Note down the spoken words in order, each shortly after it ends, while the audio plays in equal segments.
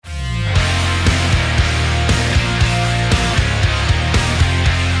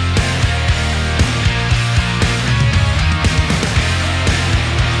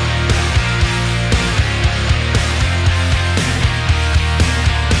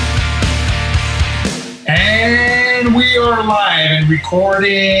we're live and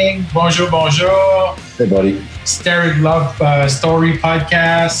recording. Bonjour, bonjour. Hey, buddy. Steroid Love Story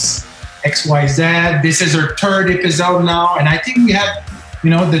Podcast, XYZ. This is our third episode now. And I think we have,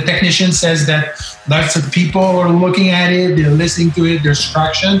 the technician says that lots of people are looking at it, they're listening to it, there's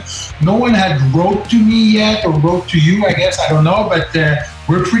traction. No one had wrote to me yet or wrote to you, I guess. I don't know, but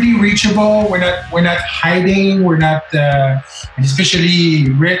we're pretty reachable. We're not hiding. We're not, and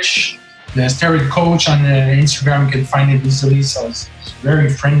especially Rich, the steroid coach on Instagram, you can find it easily. So it's very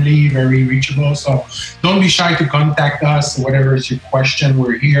friendly, very reachable. So don't be shy to contact us. Whatever is your question,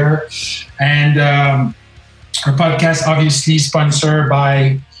 we're here. And our podcast, obviously, sponsored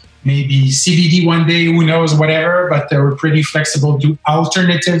by maybe CBD one day, who knows, whatever. But we're pretty flexible to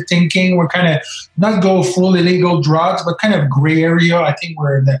alternative thinking. We're kind of not go full illegal drugs, but kind of gray area. I think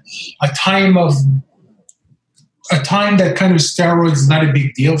we're in a time that kind of steroids is not a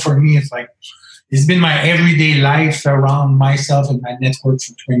big deal for me. It's been my everyday life around myself and my network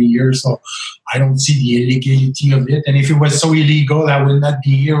for 20 years. So I don't see the illegality of it. And if it was so illegal, I would not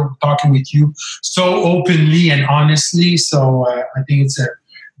be here talking with you so openly and honestly. So I think it's a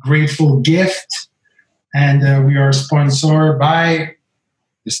grateful gift. And we are sponsored by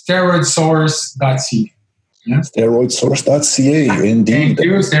the steroidsource.ca. Yeah. Steroidsource.ca, indeed. Thank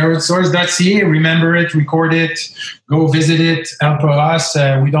you, steroidsource.ca. Remember it, record it, go visit it, help us.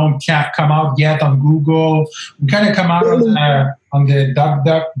 We don't come out yet on Google. We kind of come out on the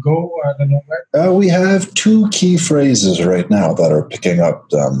DuckDuckGo. I don't know what. We have two key phrases right now that are picking up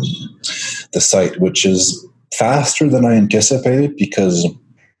the site, which is faster than I anticipated because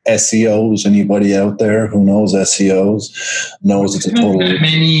SEOs, anybody out there who knows SEOs knows it's a total.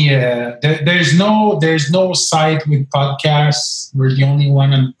 There's no site with podcasts. We're the only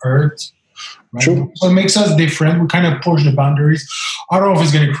one on earth. Right? True. So it makes us different. We kind of push the boundaries. I don't know if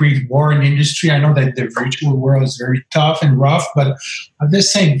it's going to create war in the industry. I know that the virtual world is very tough and rough, but at the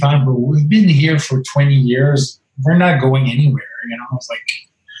same time, we've been here for 20 years. We're not going anywhere. It's like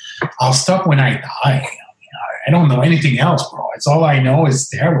I'll stop when I die. I don't know anything else, bro. It's all I know is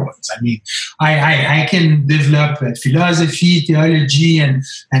steroids. I mean, I can develop philosophy, theology, and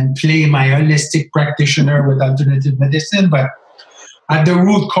play my holistic practitioner with alternative medicine, but at the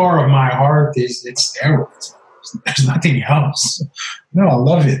root core of my heart it's steroids. There's nothing else. I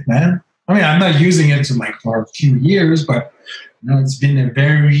love it, man. I mean, I'm not using it for a few years, but it's been a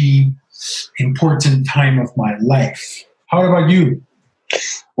very important time of my life. How about you?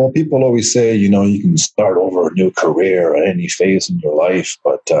 Well, people always say, you can start over a new career at any phase in your life.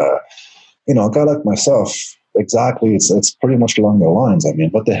 But, a guy like myself, exactly, it's pretty much along the lines. I mean,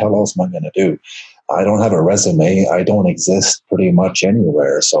 what the hell else am I going to do? I don't have a resume. I don't exist pretty much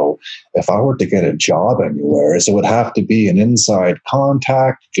anywhere. So if I were to get a job anywhere, it would have to be an inside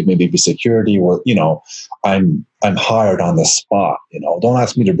contact. It could maybe be security where, I'm hired on the spot. Don't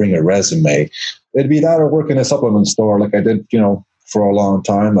ask me to bring a resume. It'd be that or work in a supplement store like I did, for a long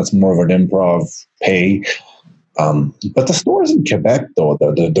time. That's more of an improv pay. But the stores in Quebec, though,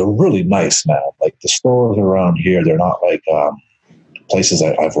 they're really nice now. Like the stores around here, they're not like places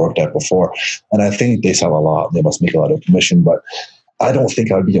I've worked at before. And I think they sell a lot. They must make a lot of commission. But I don't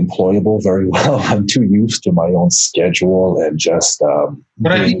think I'd be employable very well. I'm too used to my own schedule and just.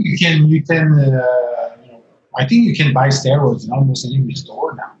 But I think you can. I think you can buy steroids in almost any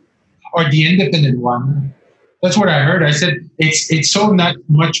store now, or the independent one. That's what I heard. I said it's so not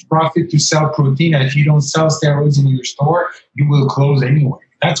much profit to sell protein that if you don't sell steroids in your store, you will close anyway.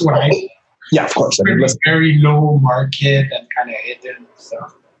 That's what I. Yeah, of course. It's very low market and kind of hidden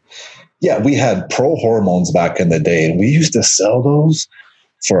stuff. Yeah, we had pro hormones back in the day, and we used to sell those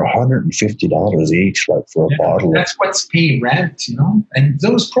for $150 each, like for a bottle. That's what's pay rent, And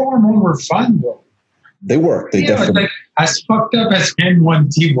those pro hormones were fun, bro. They work. They definitely. As fucked up as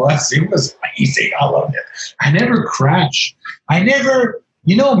N1T was, it was amazing. I loved it. I never crashed. I never,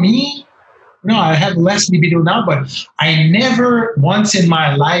 me. I have less libido now, but I never once in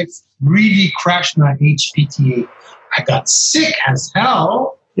my life really crashed my HPTA. I got sick as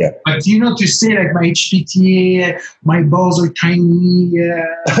hell. Yeah. But to say like my HPTA, my balls are tiny,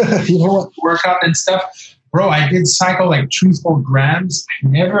 workout and stuff. Bro, I did cycle like 3-4 grams.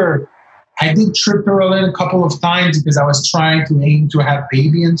 I did triptorelin a couple of times because I was trying to aim to have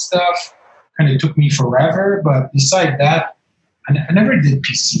baby and stuff. Kind of took me forever. But beside that, I never did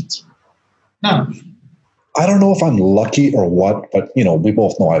PCT. No. I don't know if I'm lucky or what, but, we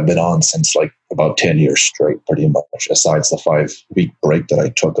both know I've been on since like about 10 years straight, pretty much, besides the 5-week break that I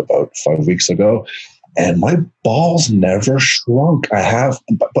took about 5 weeks ago. And my balls never shrunk.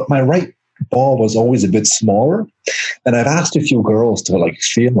 But my right ball was always a bit smaller. And I've asked a few girls to like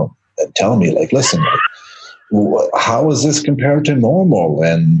feel them and tell me, like, listen, how is this compared to normal?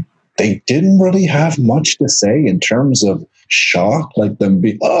 And they didn't really have much to say in terms of shock, like them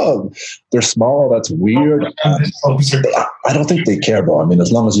be, oh, they're small, that's weird. I don't think they care, bro. I mean,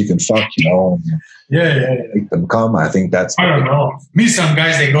 as long as you can fuck, make them come, I think that's... I don't know. Me, some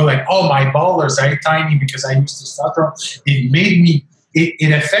guys, they go like, oh, my ballers are tiny because I used testosterone. It made me,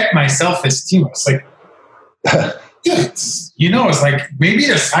 it affect my self-esteem. It's like, it's like maybe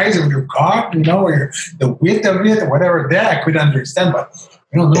the size of your cock, or the width of it, or whatever, that I could understand, but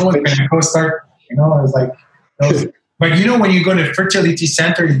no one's going to go start, it's like, but when you go to fertility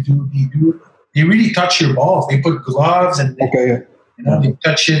center, they really touch your balls. They put gloves and they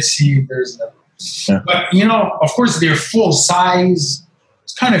touch it, see if there's but of course they're full size.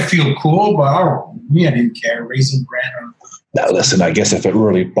 It's kind of feel cool, but I didn't care. Raising brand. Now listen, I guess if it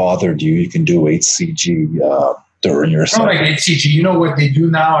really bothered you, you can do HCG during your cycle. Like HCG, you know what they do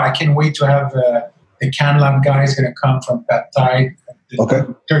now? I can't wait to have the CanLab guys going to come from Peptide. Okay.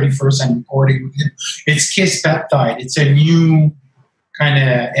 31st, I'm reporting with it. It's Kiss Peptide. It's a new kind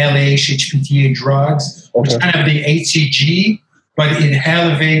of LH, HPTA drugs, which is kind of the HCG, but it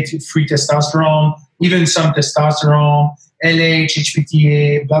elevates free testosterone, even some testosterone, LH,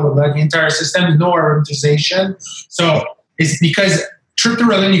 HPTA, blah, blah, blah, the entire system, no aromatization. So it's because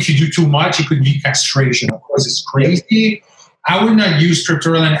triptorelin, if you do too much, it could be castration. Of course, it's crazy. I would not use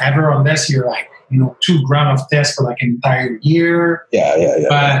triptorelin ever unless you're like, 2 grams of test for like an entire year. Yeah.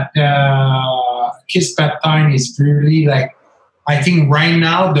 But Kiss Peptide is really like, I think right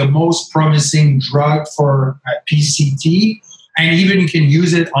now, the most promising drug for PCT. And even you can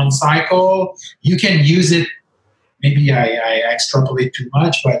use it on cycle. You can use it, maybe I extrapolate too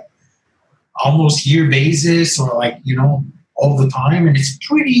much, but almost year basis or like, all the time. And it's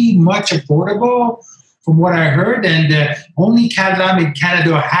pretty much affordable from what I heard. And only CanLab in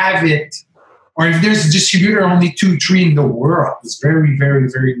Canada have it. Or if there's a distributor, only 2-3 in the world. It's very, very,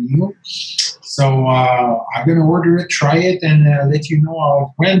 very new. So I'm going to order it, try it, and let you know how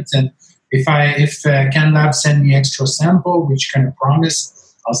it went. And if CanLab send me extra sample, which kind of promise,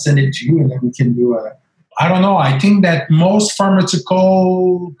 I'll send it to you, and then we can do I don't know. I think that most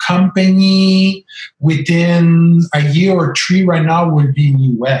pharmaceutical company within a year or 3 right now will be in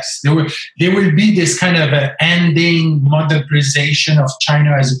the US. There will be this kind of ending monopolization of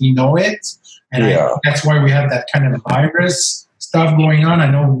China as we know it. And I think that's why we have that kind of virus stuff going on.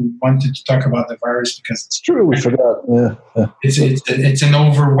 I know we wanted to talk about the virus because it's true. We forgot. Yeah. It's an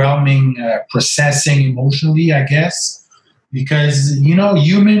overwhelming processing emotionally, I guess, because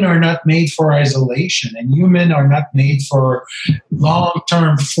humans are not made for isolation, and humans are not made for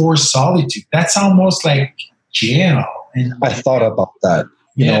long-term forced solitude. That's almost like jail. And I thought about that.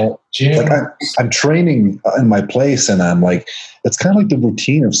 Like I'm training in my place, and I'm like, it's kind of like the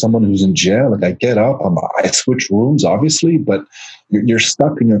routine of someone who's in jail. Like I get up, I switch rooms, obviously, but you're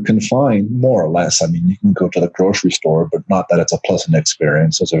stuck and you're confined more or less. I mean, you can go to the grocery store, but not that it's a pleasant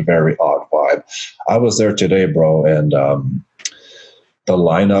experience. It's a very odd vibe. I was there today, bro, and the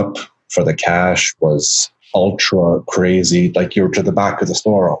lineup for the cash was ultra crazy. Like you're to the back of the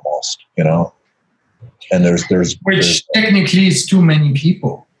store almost, And there's which technically is too many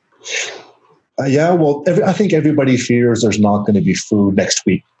people. I think everybody fears there's not going to be food next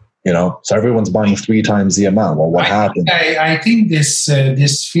week. So everyone's buying 3 times the amount. Well, what happened? I think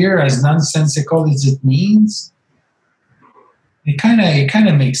this fear, as nonsensical as it means, it kind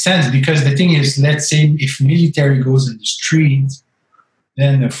of makes sense, because the thing is, let's say if military goes in the streets,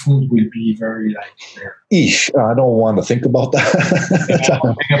 then the food will be very there. Eesh, I don't want to think about that. I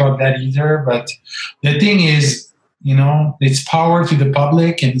don't think about that either. But the thing is, it's power to the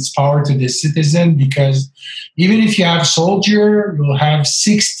public and it's power to the citizen, because even if you have soldier, you'll have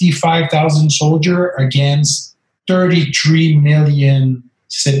 65,000 soldier against 33 million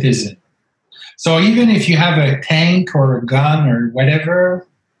citizens. So even if you have a tank or a gun or whatever,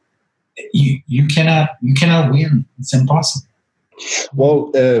 you cannot win. It's impossible.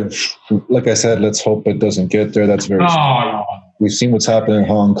 Well, like I said, let's hope it doesn't get there. That's very. No. We've seen what's happening in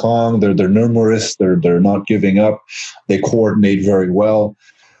Hong Kong. They're numerous. They're not giving up. They coordinate very well.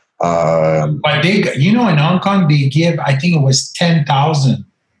 But in Hong Kong they give, I think it was $10,000.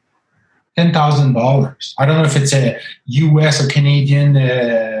 I don't know if it's a U.S. or Canadian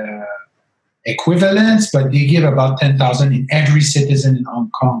equivalent, but they give about $10,000 in every citizen in Hong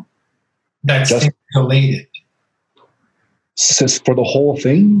Kong. That's related. For the whole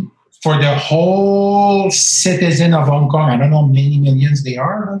thing? For the whole citizen of Hong Kong. I don't know how many millions they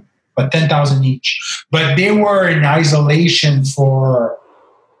are, but 10,000 each. But they were in isolation for,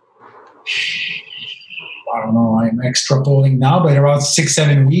 I don't know, I'm extrapolating now, but about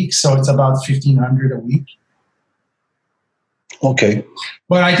 6-7 weeks. So it's about 1,500 a week. Okay.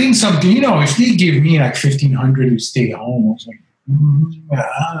 But I think something, if they give me like 1,500 to stay home, I was like,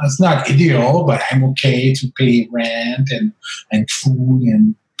 it's not ideal, but I'm okay to pay rent and food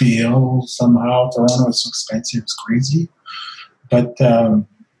and bills somehow. Toronto is so expensive, it's crazy. But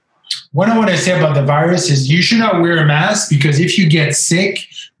what I want to say about the virus is you should not wear a mask, because if you get sick,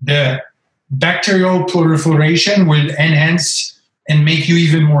 the bacterial proliferation will enhance and make you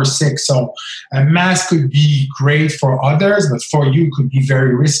even more sick. So a mask could be great for others, but for you it could be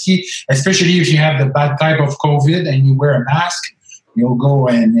very risky, especially if you have the bad type of COVID and you wear a mask, you'll go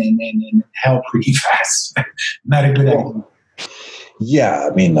and hell pretty fast. Not a good idea. Yeah,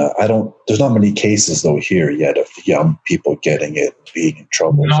 I mean, there's not many cases though here yet of young people getting it, being in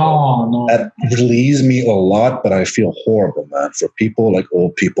trouble. No. That relieves me a lot, but I feel horrible, man, for people like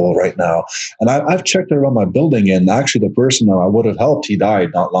old people right now. And I've checked around my building, and actually the person I would have helped, he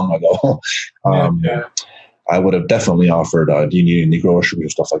died not long ago. I would have definitely offered, do you need any groceries or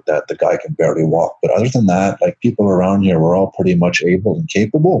stuff like that? The guy can barely walk. But other than that, like, people around here, we're all pretty much able and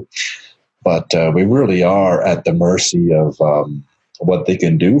capable. But we really are at the mercy of what they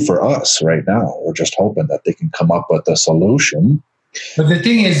can do for us right now. We're just hoping that they can come up with a solution. But the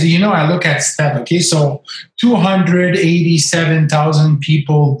thing is, I look at stats, okay? So 287,000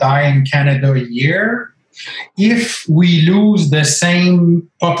 people die in Canada a year. If we lose the same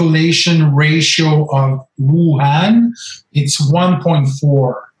population ratio of Wuhan, it's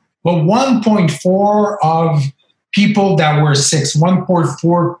 1.4. But 1.4 of people that were sick,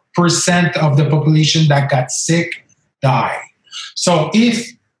 1.4% of the population that got sick die. So if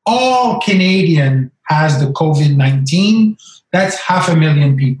all Canadian has the COVID-19, that's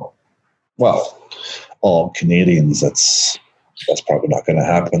 500,000 people. Well, all Canadians, that's probably not going to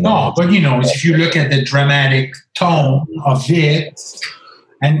happen. No, but if you look at the dramatic tone of it,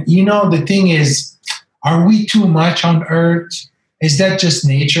 and the thing is, are we too much on Earth? Is that just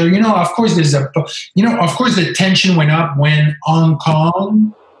nature? Of course of course the tension went up when Hong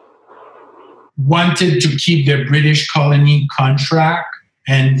Kong wanted to keep the British colony contract,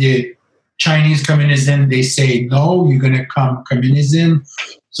 and the Chinese communism, they say, no, you're going to come communism.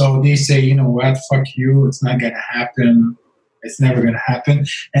 So they say, you know what, fuck you, it's not going to happen. It's never going to happen.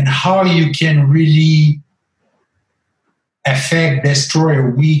 And how you can really affect, destroy, or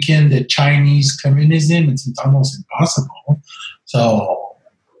weaken the Chinese communism, it's almost impossible. So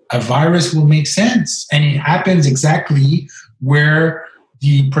a virus will make sense. And it happens exactly where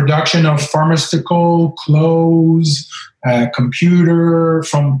the production of pharmaceutical, clothes, computer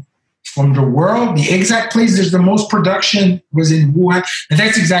from the world, the exact place there's the most production was in Wuhan. And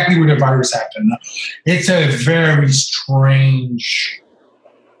that's exactly where the virus happened. It's a very strange,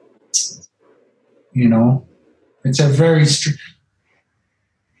 it's a very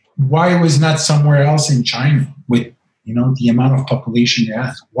why it was not somewhere else in China with, the amount of population it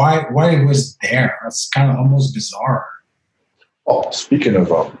has. Why it was there? That's kind of almost bizarre. Oh, speaking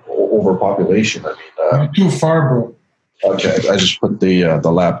of overpopulation, You're too far, bro. Okay, I just put the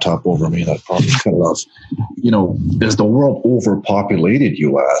laptop over me. That probably cut it off. Is the world overpopulated,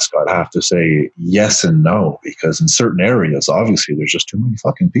 you ask? I'd have to say yes and no, because in certain areas, obviously, there's just too many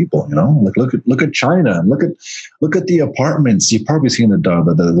fucking people. Like look at China, and look at the apartments. You've probably seen the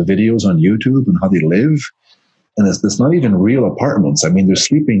videos on YouTube and how they live, and it's not even real apartments. I mean, they're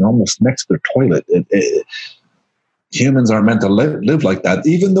sleeping almost next to their toilet. Humans aren't meant to live like that.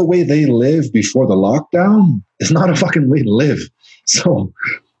 Even the way they live before the lockdown is not a fucking way to live. So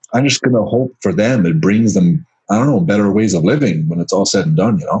I'm just going to hope for them it brings them, I don't know, better ways of living when it's all said and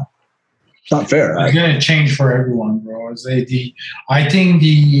done, It's not fair. It's going to change for everyone, bro. I think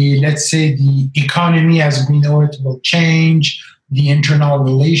let's say the economy as we know it will change. The internal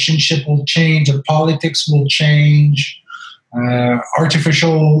relationship will change. The politics will change.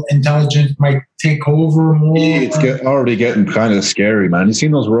 Artificial intelligence might take over more. It's already getting kind of scary, man. You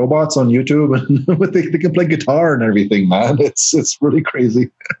seen those robots on YouTube? They can play guitar and everything, man. It's really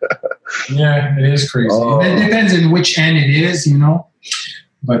crazy. Yeah, it is crazy. It depends on which end it is,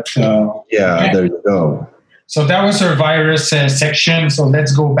 But there you go. So that was our virus section. So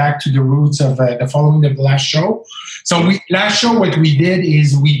let's go back to the roots of the following of the last show. So last show, what we did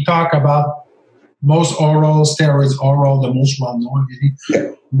is we talk about most oral, steroids oral, the most well-known,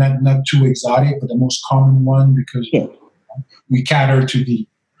 really. Not too exotic, but the most common one, because we cater to the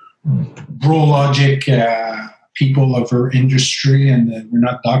bro-logic people of our industry, and we're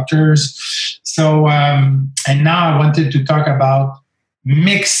not doctors. So, and now I wanted to talk about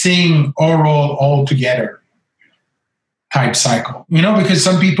mixing oral all together type cycle. Because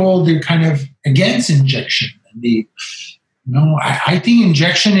some people, they're kind of against injection. And I think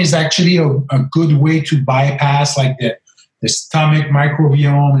injection is actually a good way to bypass like the stomach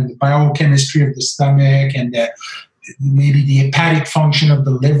microbiome and the biochemistry of the stomach and maybe the hepatic function of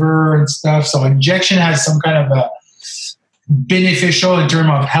the liver and stuff. So injection has some kind of a beneficial in terms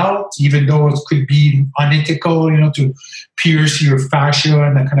of health, even though it could be unethical, to pierce your fascia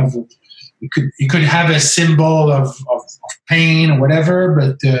and that kind of, it could have a symbol of pain or whatever.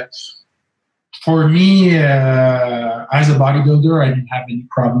 But for me, as a bodybuilder, I didn't have any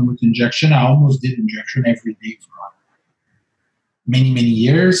problem with injection. I almost did injection every day for many, many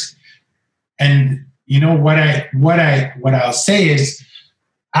years. And what I'll say is,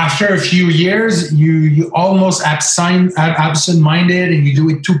 after a few years, you almost absent-minded, and you do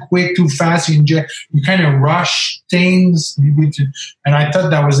it too quick, too fast. You kind of rush things, and I thought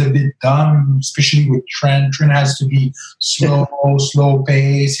that was a bit dumb, especially with Trent. Trent has to be slow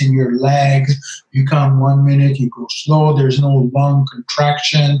pace in your legs. You come 1 minute, you go slow. There's no lung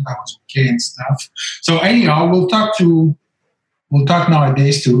contraction. That was okay and stuff. So anyhow, we'll talk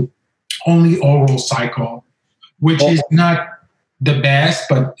nowadays to only oral cycle, which is not the best,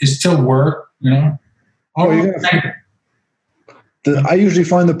 but it still work, I usually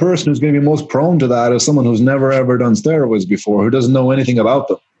find the person who's going to be most prone to that is someone who's never ever done steroids before, who doesn't know anything about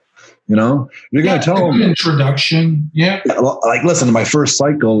them. You're going to tell them introduction. Yeah. Like, listen, to my first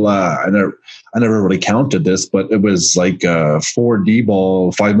cycle, I never really counted this, but it was like 4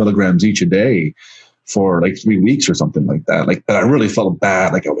 D-ball, 5 milligrams each a day for like 3 weeks or something like that. Like, but I really felt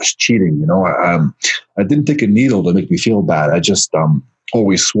bad, like I was cheating. I didn't take a needle to make me feel bad. I just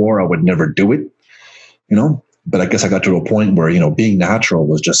always swore I would never do it. But I guess I got to a point where being natural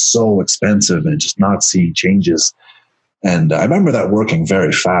was just so expensive and just not seeing changes. And I remember that working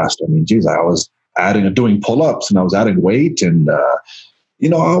very fast. I mean, geez, I was doing pull-ups and I was adding weight, and I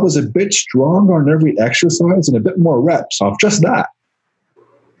was a bit stronger on every exercise and a bit more reps off just that.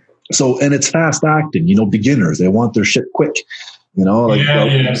 So, and it's fast acting, beginners, they want their shit quick, So,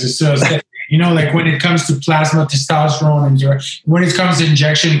 like when it comes to plasma testosterone and when it comes to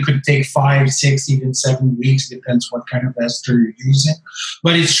injection, it could take 5, 6, even 7 weeks, depends what kind of ester you're using.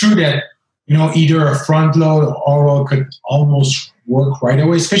 But it's true that, either a front load or oral could almost work right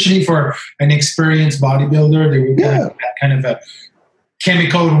away, especially for an experienced bodybuilder. They would have that kind of a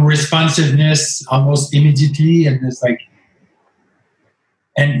chemical responsiveness almost immediately. And it's like,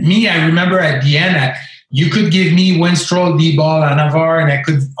 and me, I remember at the end, you could give me Winstrol, D-ball, Anavar, and I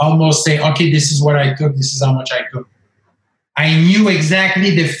could almost say, okay, this is what I took. This is how much I took. I knew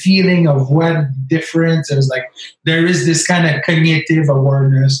exactly the feeling of what difference. It was like, there is this kind of cognitive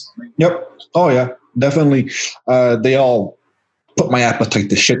awareness. Yep. Oh, yeah, definitely. They all put my appetite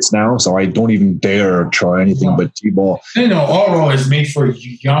to shits now, so I don't even dare try anything but T-ball. Oral is made for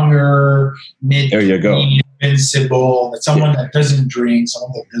younger, there you go. Invincible, someone that doesn't drink,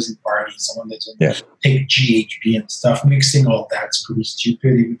 someone that doesn't party, someone that doesn't take GHB and stuff. Mixing all that's pretty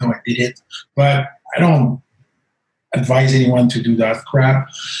stupid, even though I did it. But I don't advise anyone to do that crap.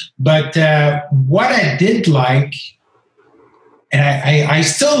 But what I did like, and I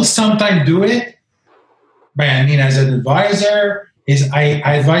still sometimes do it, but I mean, as an advisor, is I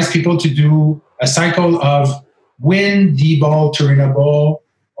advise people to do a cycle of Win D-ball, Turinabol,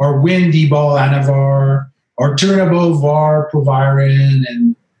 or Win D-ball, Anavar, or Turinabol, VAR, Proviron,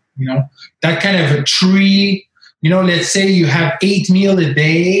 and that kind of a tree. Let's say you have 8 meals a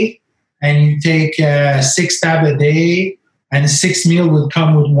day, and you take 6 tabs a day, and 6 meals will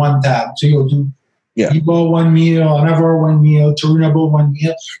come with 1 tab. So you'll do D-ball 1 meal, Anavar 1 meal, Turinabol 1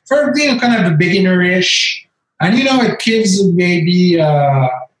 meal for kind of a beginner-ish, and it gives maybe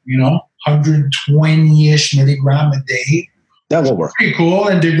 120-ish milligram a day. That will work. Pretty cool,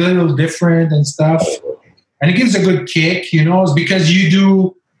 and they're a little different and stuff. And it gives a good kick, it's because you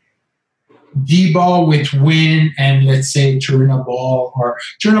do D-ball with Win and let's say Turinabol, or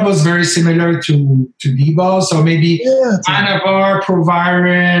Turinabol is very similar to D-ball. So maybe Anavar,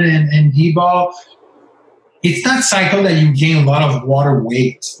 Proviron, and D-ball. It's not cycle that you gain a lot of water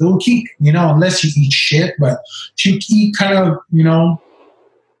weight. They'll keep, unless you eat shit, but if you eat kind of,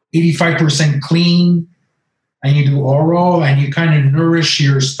 85% clean, and you do oral and you kind of nourish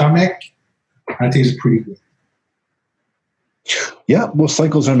your stomach, I think it's pretty good. Yeah, well,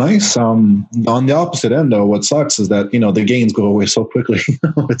 cycles are nice. On the opposite end, though, what sucks is that the gains go away so quickly.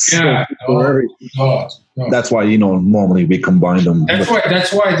 It's so temporary. That's why normally we combine them.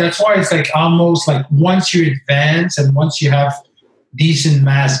 That's why it's like almost like once you advance and once you have decent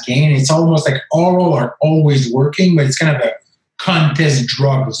mass gain, it's almost like oral are always working, but it's kind of a contest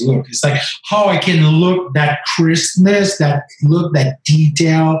drugs look. It's like how I can look that crispness, that look, that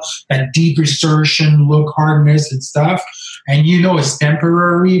detail, that deep assertion look, hardness and stuff. And it's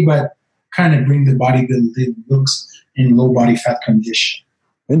temporary, but kind of bring the bodybuilding looks in low body fat condition.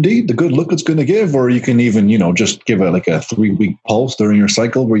 Indeed, the good look it's going to give, or you can even, just give it like a 3-week pulse during your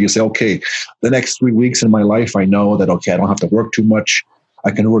cycle where you say, okay, the next 3 weeks in my life, I know that, okay, I don't have to work too much.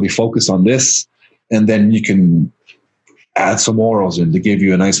 I can really focus on this. And then you can add some orals in to give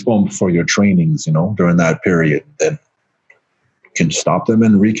you a nice bump for your trainings, during that period. Then you can stop them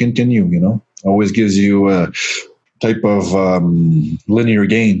and recontinue, always gives you a type of linear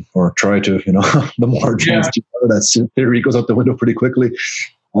gain, or try to, the more advanced you are, that theory goes out the window pretty quickly.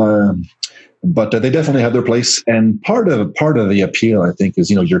 But they definitely have their place. And part of the appeal, I think,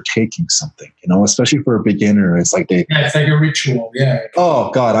 is, you're taking something, especially for a beginner. It's like it's like a ritual. Yeah.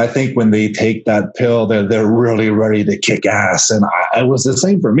 Oh God. I think when they take that pill, they're really ready to kick ass. And I was the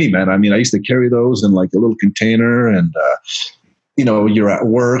same for me, man. I mean, I used to carry those in like a little container, and, you're at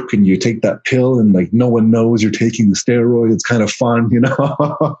work and you take that pill and like no one knows you're taking the steroid. It's kind of fun,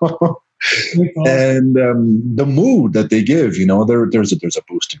 And the mood that they give, there's a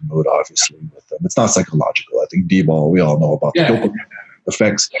boosting mood, obviously, with them. It's not psychological. I think D-ball, we all know about the dopamine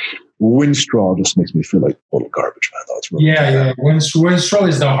effects. Winstrol just makes me feel like total garbage, man. That's really Winstrol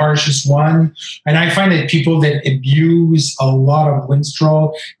is the harshest one, and I find that people that abuse a lot of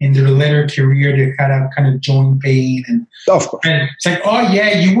Winstrol in their later career, they kind of joint pain, and it's like, oh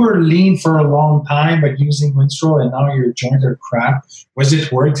yeah, you were lean for a long time, but using Winstrol, and now your joints are crap. Was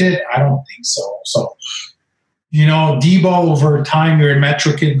it worth it? I don't think so. So, D-ball over time, your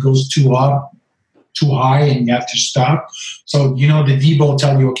hematocrit goes too high, and you have to stop. So, the D-ball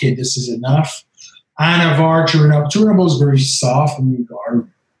tell you, okay, this is enough. Anavar, Turinabol is very soft. I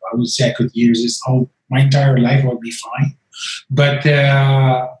would say I could use this my entire life, would be fine. But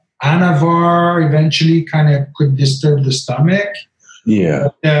Anavar eventually kind of could disturb the stomach. Yeah.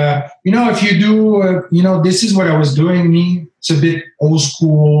 But, if you do, this is what I was doing. It's a bit old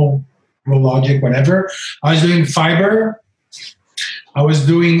school, logic, whatever. I was doing fiber. I was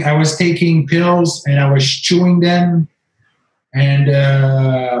taking pills and I was chewing them, and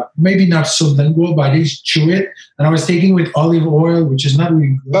maybe not sublingual, but I did chew it. And I was taking with olive oil, which is not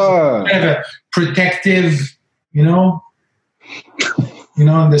really good. Kind of a protective, in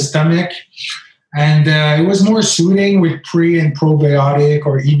the stomach. And it was more soothing with pre and probiotic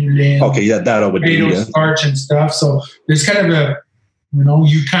or inulin. Okay, yeah, that I would do. Starch and stuff. So there's kind of a,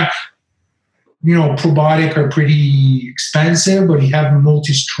 you can't. Probiotic are pretty expensive, but you have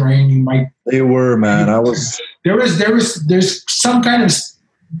multi-strain. You might. They were, man. There's some kind of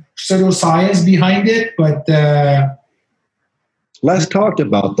pseudoscience behind it, but less talked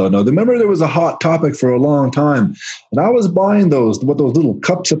about though. No, remember there was a hot topic for a long time, and I was buying those little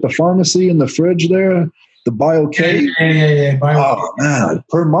cups at the pharmacy in the fridge there. The BioK. Yeah. Oh man,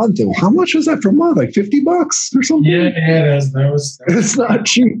 per month. How much was that per month? Like $50 or something? Yeah, that was it's not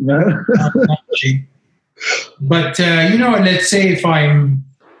cheap, man. not cheap. But let's say if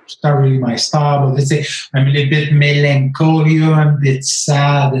it's not really my style, but let's say I'm a little bit melancholy, I'm a bit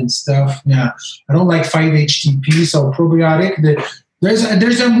sad and stuff. Yeah, I don't like 5-HTP, so probiotic.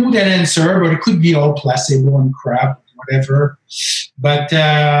 There's a mood enhancer, but it could be all placebo and crap, whatever. But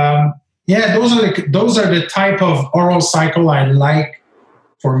yeah, those are the type of oral cycle I like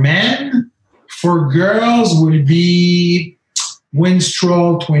for men. For girls would be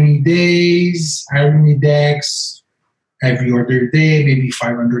Winstrol 20 days, Arimidex every other day, maybe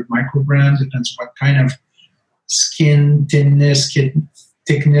 500 micrograms. Depends what kind of skin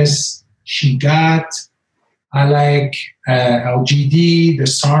thickness she got. I like LGD, the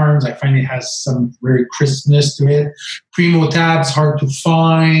SARMs. I find it has some very crispness to it. Primo Tab's hard to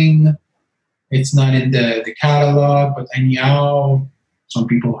find. It's not in the catalog, but anyhow, some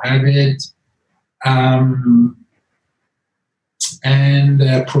people have it. And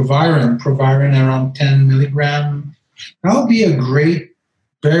Proviron around 10 milligram. That'll be a great,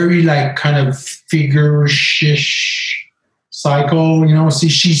 very kind of figure-ish cycle. See,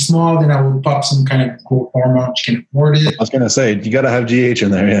 she's small, then I will pop some kind of growth hormone. She can afford it. I was going to say, you got to have GH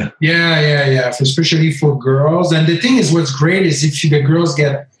in there, yeah. Yeah. Especially for girls. And the thing is, what's great is if the girls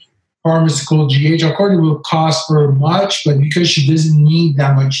get pharmaceutical GH, of course, it will cost her much, but because she doesn't need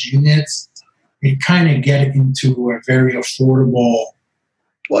that much units, it kind of get into a very affordable.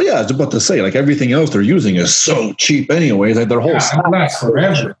 Well, yeah, I was about to say, everything else they're using is so cheap anyways. Their whole it lasts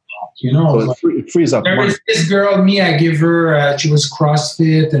forever. So it frees up. There is this girl, I give her, she was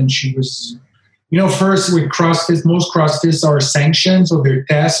CrossFit, and she was, first with CrossFit, most CrossFits are sanctioned, so they're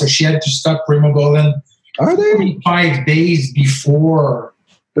tests, so she had to stop Primobolan. Are they? 5 days before.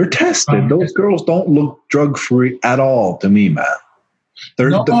 They're tested. Those girls don't look drug-free at all to me, man. But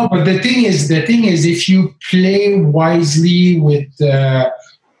the thing is, if you play wisely with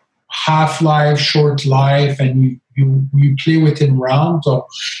half-life, short life, and you play within realm. So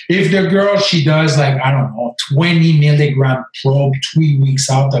if the girl, she does like, I don't know, 20 milligram probe 3 weeks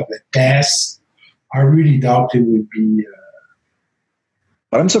out of the test, I really doubt it would be.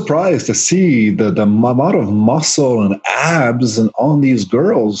 I'm surprised to see the amount of muscle and abs on these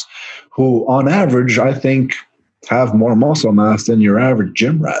girls who, on average, I think have more muscle mass than your average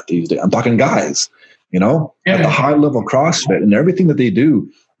gym rat these days. I'm talking guys, at the high level CrossFit and everything that they do.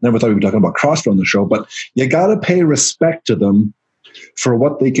 Never thought we'd be talking about CrossFit on the show, but you got to pay respect to them for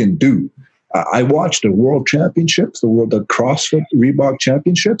what they can do. I watched the World Championships, the CrossFit Reebok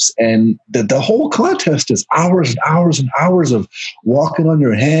Championships, and the whole contest is hours and hours and hours of walking on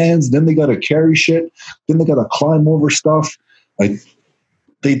your hands. Then they got to carry shit. Then they got to climb over stuff. Like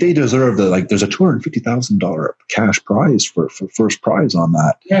they deserve there's a $250,000 cash prize for first prize on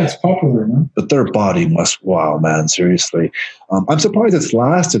that. Yeah, it's popular, man. But their body must, wow, man, seriously. I'm surprised it's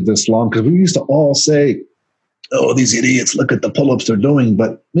lasted this long because we used to all say, oh, these idiots, look at the pull-ups they're doing.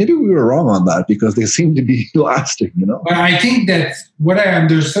 But maybe we were wrong on that because they seem to be lasting, But I think that what I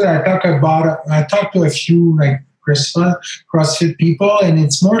understood, I talked to a few like CrossFit people, and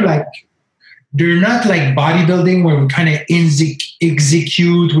it's more like they're not like bodybuilding where we kind of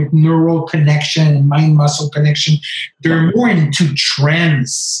execute with neural connection and mind-muscle connection. They're more into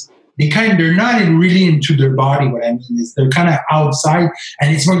trends. They're not really into their body. What I mean is they're kind of outside,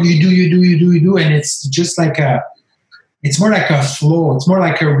 and it's more you do, and it's just like it's more like a flow. It's more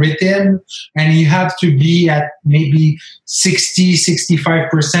like a rhythm, and you have to be at maybe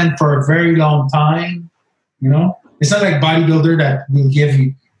 60-65% for a very long time. It's not like bodybuilder that will give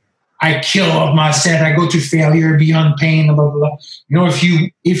you, I kill off my set, I go to failure, beyond pain, blah, blah, blah.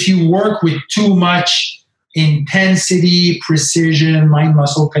 If you work with too much intensity, precision,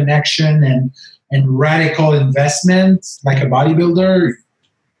 mind-muscle connection, and radical investment, like a bodybuilder,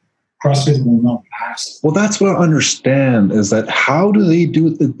 CrossFit will not last. Well, that's what I understand is that how do they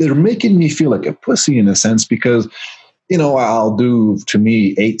do it? They're making me feel like a pussy in a sense because, I'll do, to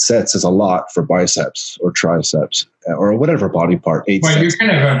me, 8 sets is a lot for biceps or triceps or whatever body part. 8 sets. You're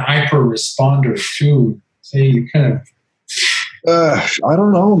kind of an hyper responder too. So you kind of. I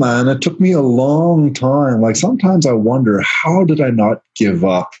don't know, man. It took me a long time. Like sometimes I wonder, how did I not give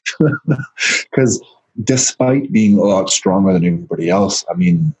up? Because despite being a lot stronger than everybody else, I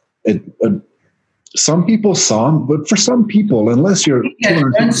mean, some people saw, but for some people, unless you're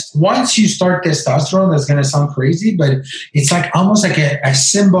once you start testosterone, that's going to sound crazy, but it's like almost like a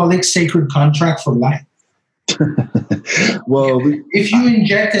symbolic sacred contract for life. Well, if you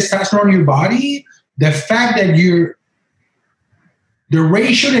inject testosterone in your body, the fact that the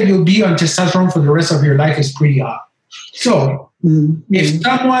ratio that you'll be on testosterone for the rest of your life is pretty high. So if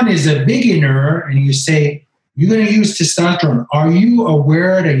someone is a beginner and you say, you're going to use testosterone, are you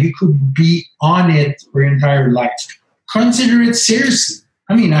aware that you could be on it for your entire life? Consider it seriously.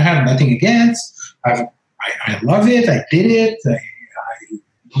 I mean, I have nothing against. I love it. I did it.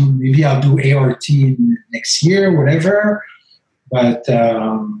 Maybe I'll do ART next year, whatever. But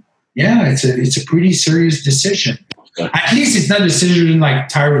it's a pretty serious decision. At least it's not a decision like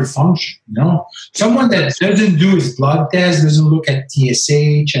thyroid function. Someone that doesn't do his blood test, doesn't look at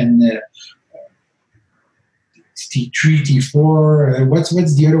TSH and T3, T4.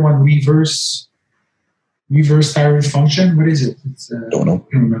 What's the other one? Reverse thyroid function. What is it? Don't know.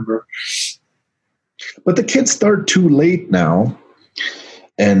 I don't remember. But the kids start too late now,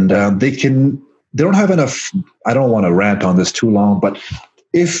 and they don't have enough. I don't want to rant on this too long, but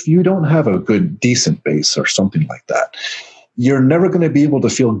if you don't have a good, decent base or something like that, you're never going to be able to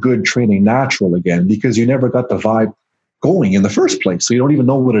feel good training natural again because you never got the vibe going in the first place. So you don't even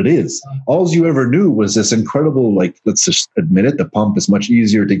know what it is. All you ever knew was this incredible, let's just admit it, the pump is much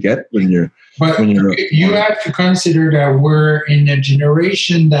easier to get when you're. You have to consider that we're in a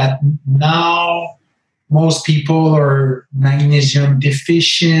generation that now most people are magnesium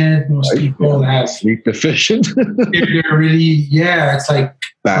deficient. Most people have sleep deficient. They're really, it's like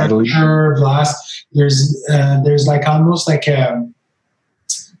badly. Blast. There's like almost like I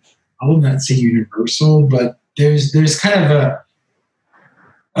will not say universal, but there's kind of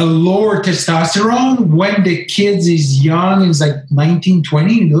a lower testosterone when the kid is young, is like 19,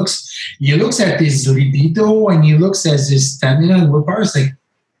 20. He looks at his libido and he looks at his stamina and willpower. It's like,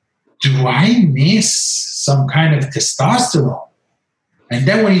 do I miss some kind of testosterone? And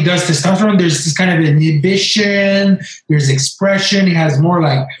then when he does testosterone, there's this kind of inhibition, there's expression. He has more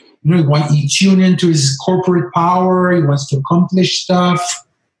like, he tune into his corporate power. He wants to accomplish stuff.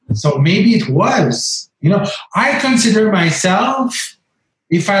 So maybe it was. I consider myself,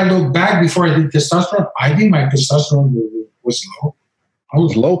 if I look back before I did testosterone, I think my testosterone was low. I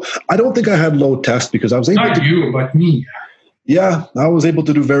was low. I don't think I had low test because I was able Not you, but me. Yeah, I was able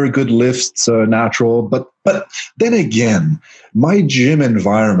to do very good lifts, natural. But then again, my gym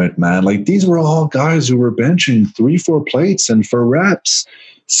environment, man, like these were all guys who were benching 3-4 plates and for reps,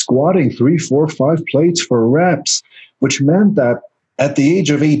 squatting 3-4-5 plates for reps, which meant that at the age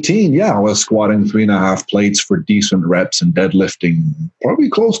of 18, yeah, I was squatting 3.5 plates for decent reps and deadlifting probably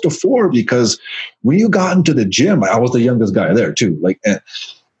close to 4, because when you got into the gym, I was the youngest guy there too. Like,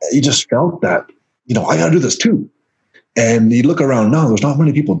 you just felt that, I got to do this too. And you look around now, there's not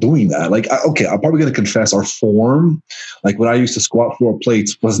many people doing that. Like, okay, I'm probably going to confess our form, like when I used to squat 4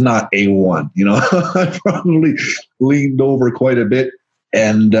 plates, was not A1. I probably leaned over quite a bit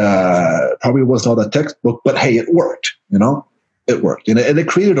and probably wasn't all that textbook, but hey, it worked, It worked. And it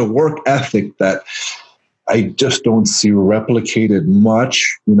created a work ethic that I just don't see replicated much.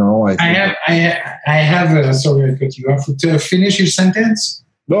 I have sorry, I cut you off. To finish your sentence?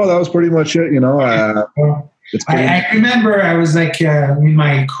 No, that was pretty much it, I remember I was like in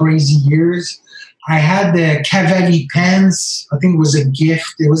my crazy years, I had the Cavalli pants. I think it was a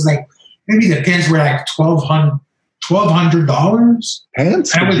gift. It was like, maybe the pants were like $1,200.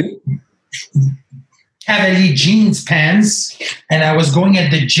 Pants? Cavalli jeans pants. And I was going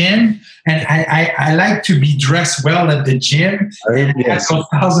at the gym, and I like to be dressed well at the gym. And I had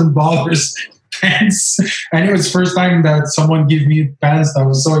 $1,000 pants, and it was the first time that someone gave me pants that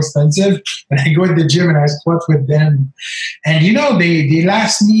was so expensive. And I go to the gym and I squat with them, and they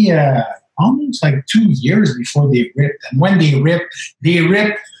last me almost like 2 years before they ripped. And when they ripped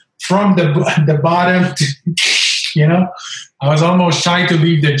from the bottom to, I was almost shy to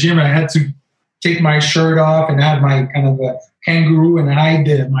leave the gym. I had to take my shirt off and have my kind of a kangaroo and hide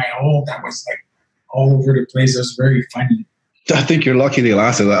my hole. That was like all over the place. It was very funny. I think you're lucky they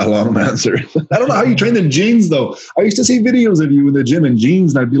lasted that long, man, sir. I don't know how you trained in jeans, though. I used to see videos of you in the gym in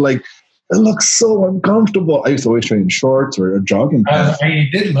jeans, and I'd be like, it looks so uncomfortable. I used to always train in shorts or jogging pants. I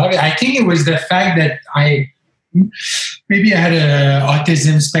did love it. I think it was the fact that maybe I had a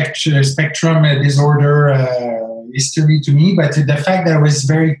autism spectrum disorder history to me, but the fact that it was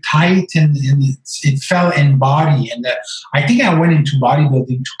very tight and it fell in body. And I think I went into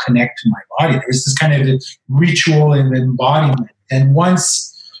bodybuilding to connect to my body. There was this kind of ritual and embodiment. And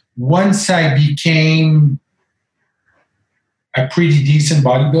once I became a pretty decent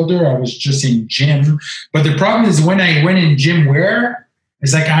bodybuilder, I was just in gym. But the problem is when I went in gym wear,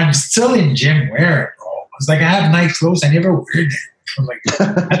 it's like I'm still in gym wear, bro. It's like I have nice clothes. I never wear them. I'm like,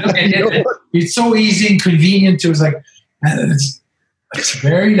 it's so easy and convenient. It was like, it's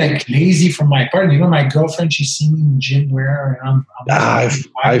very like lazy from my part. My girlfriend, she's seen me in gym wear, and I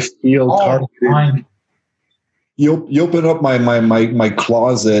feel targeted. You open up my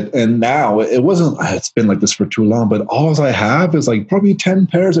closet, and now it's been like this for too long, but all I have is like probably 10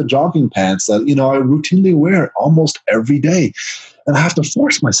 pairs of jogging pants that, I routinely wear almost every day. And I have to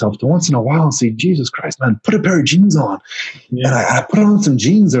force myself to once in a while and say, Jesus Christ, man, put a pair of jeans on. Yeah. And I put on some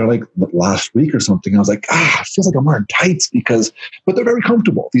jeans there like last week or something. I was like, it feels like I'm wearing tights but they're very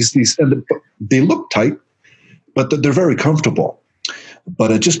comfortable. These and they look tight, but they're very comfortable. But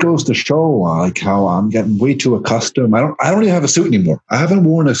it just goes to show like how I'm getting way too accustomed. I don't even have a suit anymore. I haven't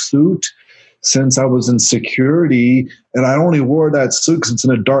worn a suit since I was in security, and I only wore that suit because it's in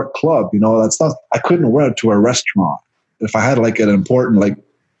a dark club. I couldn't wear it to a restaurant. If I had like an important, like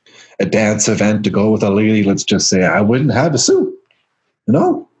a dance event to go with a lady, let's just say, I wouldn't have a suit,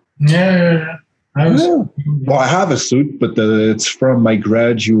 Yeah. Well, I have a suit, but it's from my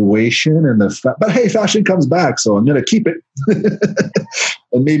graduation, but hey, fashion comes back, so I'm going to keep it.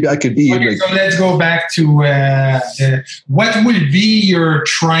 And maybe I could be. Okay, so let's go back to what would be your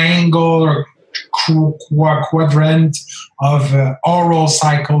triangle or quadrant of oral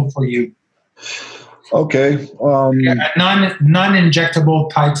cycle for you? Okay. A non-injectable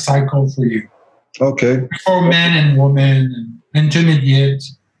type cycle for you. Okay. For men and women, and intermediate.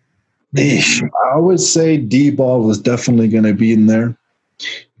 I would say D-ball is definitely going to be in there.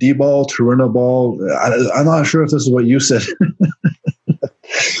 D-ball, Turinabol. I'm not sure if this is what you said.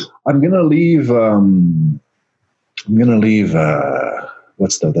 I'm going to leave.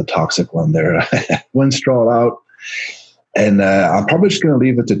 What's the toxic one there? Winstrol out. And I'm probably just going to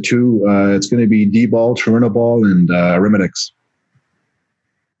leave it to 2. It's going to be D-ball, Turinabol, and Arimidex.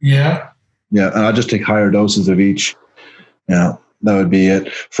 Yeah. Yeah, and I'll just take higher doses of each. Yeah, that would be it.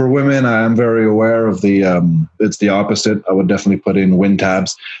 For women, I am very aware of it's the opposite. I would definitely put in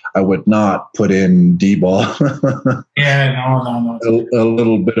WinTabs. I would not put in D-ball. Yeah, no. A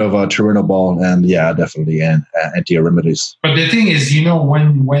little bit of Turinabol, and yeah, definitely anti-arimides. But the thing is,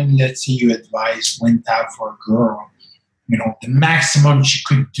 when let's say you advise WinTab for a girl, the maximum she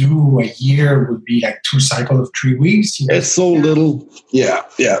could do a year would be like 2 cycles of 3 weeks. It's so little. Yeah.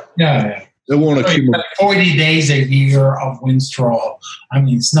 Yeah. It won't accumulate. Like 40 days a year of Winstrol. I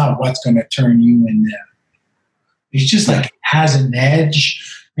mean, it's not what's going to turn you in there. It's just like it has an edge,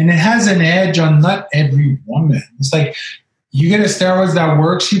 and it has an edge on not every woman. It's like you get a steroid that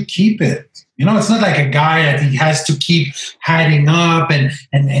works, you keep it. It's not like a guy that he has to keep adding up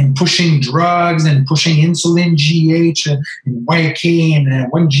and pushing drugs and pushing insulin, GH and YK and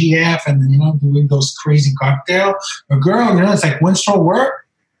 1GF and, doing those crazy cocktails. A girl, it's like Winstrol work,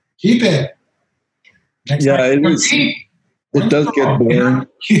 keep it. Next it is. It does get boring.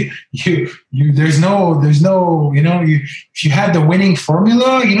 There's no, if you had the winning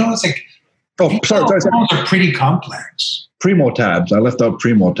formula, it's like, sorry. Are pretty complex. Primo tabs. I left out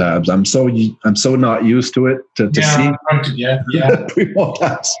primo tabs. I'm so not used to it to see. Yeah. Primo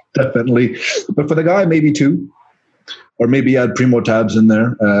tabs, definitely. But for the guy, maybe 2, or maybe add primo tabs in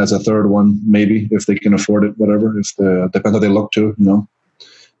there as a third one, maybe if they can afford it. Whatever. Depends how they look to.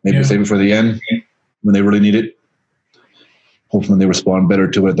 Maybe save it for the end when they really need it. Hopefully, they respond better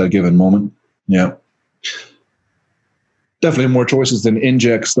to it at that given moment. Yeah. Definitely more choices than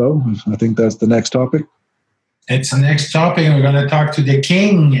injects, though. I think that's the next topic. It's the next topic. We're going to talk to the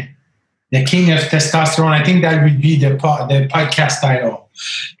king of testosterone. I think that would be the podcast title.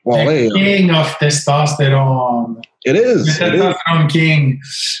 Well, king of testosterone. It is. The testosterone king.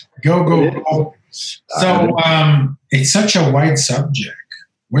 Go. So it's such a wide subject.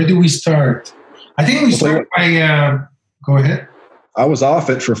 Where do we start? I think we start by... Go ahead. I was off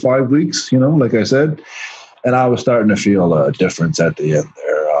it for 5 weeks, like I said, and I was starting to feel a difference at the end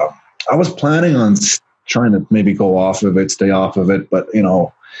there. I was planning on trying to maybe go off of it, stay off of it, but,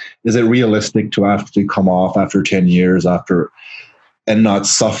 is it realistic to actually come off after 10 years and not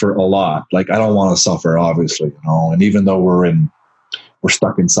suffer a lot? Like, I don't want to suffer, obviously, and even though we're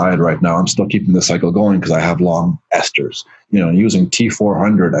stuck inside right now, I'm still keeping the cycle going because I have long esters, using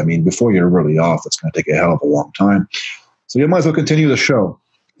T400. I mean, before you're really off, it's going to take a hell of a long time. So you might as well continue the show.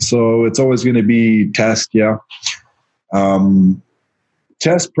 So it's always going to be test, test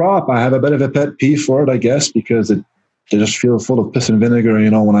prop. I have a bit of a pet peeve for it, I guess, because they just feel full of piss and vinegar,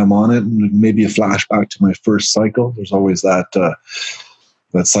 when I'm on it. And maybe a flashback to my first cycle. There's always that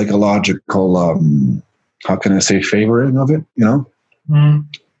psychological, how can I say, favoring of it,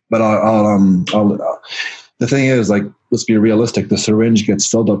 But the thing is, like, let's be realistic. The syringe gets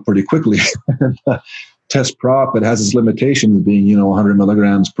filled up pretty quickly. Test prop, it has its limitations being, 100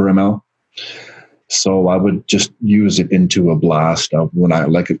 milligrams per ml. So I would just use it into a blast. When I,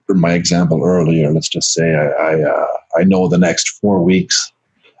 like my example earlier, let's just say I know the next 4 weeks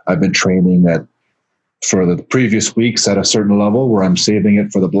I've been training for the previous weeks at a certain level where I'm saving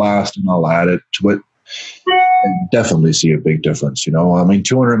it for the blast, and I'll add it to it. And definitely see a big difference.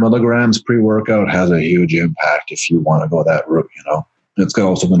 200 milligrams pre-workout has a huge impact if you want to go that route. It's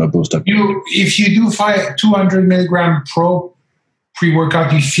also going to boost up. If you do 200 milligram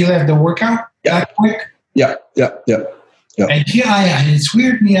pre-workout, you feel at the workout that quick? Yeah. And it's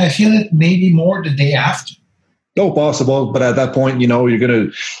weird to me. I feel it maybe more the day after. No, possible. But at that point,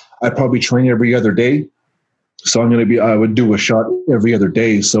 I probably train every other day. So I would do a shot every other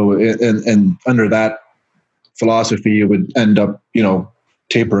day. So, and under that philosophy, it would end up,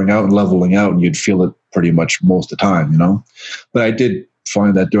 tapering out and leveling out, and you'd feel it pretty much most of the time, But I did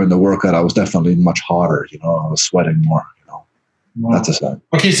find that during the workout, I was definitely much hotter, I was sweating more, Wow. That's a sign.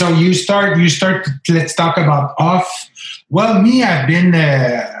 Okay, so you start. Let's talk about off. Well, me, I've been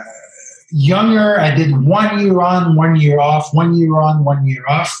younger. I did 1 year on, 1 year off, 1 year on, 1 year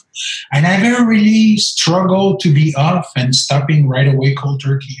off, and I never really struggled to be off and stopping right away cold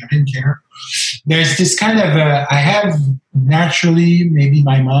turkey. I didn't care. There's this kind of I have naturally, maybe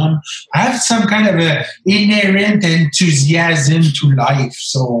my mom, I have some kind of a inherent enthusiasm to life.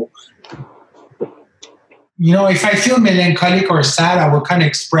 So, if I feel melancholic or sad, I will kind of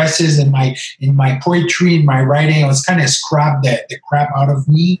express it in my poetry, in my writing. I was kind of scrap the crap out of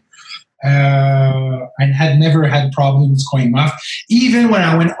me. And had never had problems going off. Even when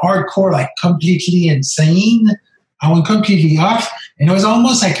I went hardcore, like completely insane, I went completely off. And it was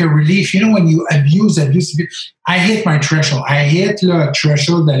almost like a relief. When you abuse, I hit my threshold. I hit the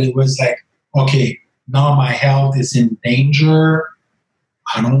threshold that it was like, okay, now my health is in danger.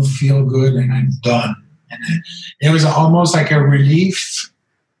 I don't feel good and I'm done. And it was almost like a relief.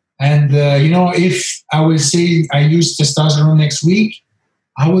 And, if I would say I use testosterone next week,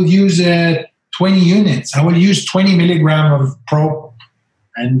 I will use 20 units. I will use 20 milligram of pro,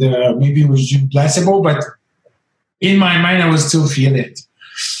 and maybe it was just placebo, but in my mind, I will still feel it.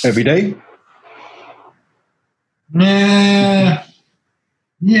 Every day? Yeah,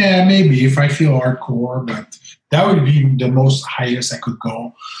 maybe if I feel hardcore, but that would be the most highest I could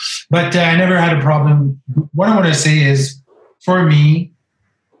go. But I never had a problem. What I want to say is, for me,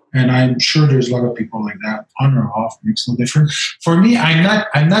 and I'm sure there's a lot of people like that, on or off makes no difference. For me, I'm not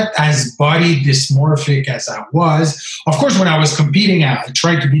as body dysmorphic as I was. Of course, when I was competing, I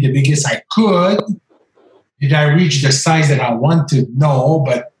tried to be the biggest I could. Did I reach the size that I wanted? No,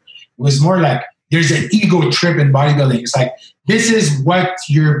 but it was more like there's an ego trip in bodybuilding. It's like, this is what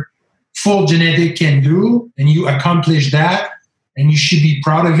your full genetic can do, and you accomplish that, and you should be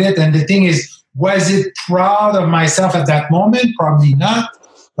proud of it. And the thing is, was it proud of myself at that moment? Probably not.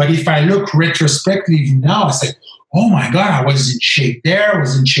 But if I look retrospectively now, it's like, oh my God, I was in shape there, I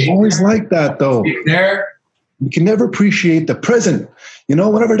was in shape. Always there. Like that though. There. You can never appreciate the present. You know,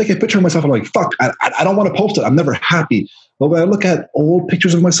 whenever I take a picture of myself, I'm like, fuck, I don't want to post it. I'm never happy. But when I look at old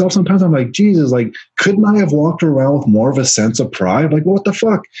pictures of myself, sometimes I'm like, Jesus, like, couldn't I have walked around with more of a sense of pride? Like, what the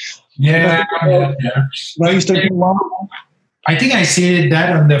fuck? Yeah. I used to I think I said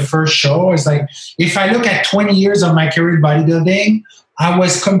that on the first show. It's like, if I look at 20 years of my career in bodybuilding, I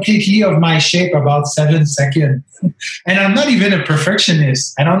was completely of my shape about 7 seconds. And I'm not even a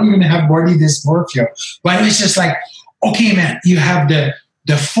perfectionist. I don't even have body dysmorphia. But it's just like, okay, man, you have the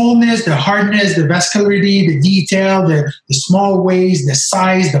fullness, the hardness, the vascularity, the detail, the small waist, the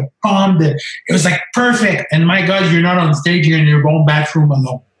size, the pump. It was like perfect. And my God, you're not on stage, you're in your own bathroom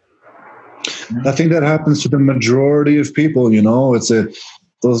alone. I think that happens to the majority of people, you know. It's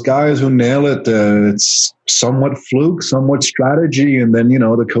those guys who nail it, it's somewhat fluke, somewhat strategy, and then, you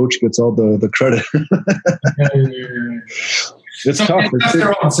know, the coach gets all the credit. It's so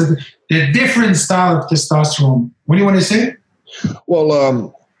tough. So the different style of testosterone. What do you want to say?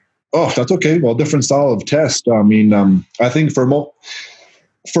 Well, that's okay. Well, different style of test. I mean, I think for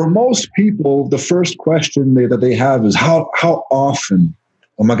most people, the first question that they have is how often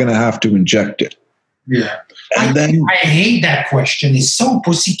am I going to have to inject it? Yeah. And I hate that question. It's so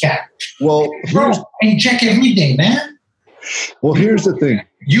pussycat. Well, inject every day, man. Well, here's the thing.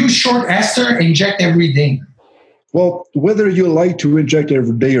 You short ester, inject every day. Well, whether you like to inject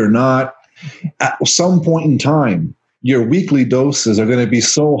every day or not, at some point in time, your weekly doses are going to be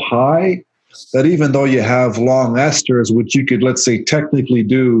so high that even though you have long esters, which you could, let's say, technically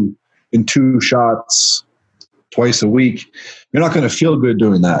do in 2 shots twice a week, you're not going to feel good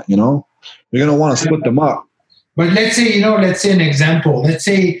doing that, you know? You're going to want to split them up. But let's say an example. Let's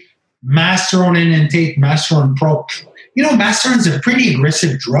say Masteron intake, Masteron Pro. You know, Masteron's are pretty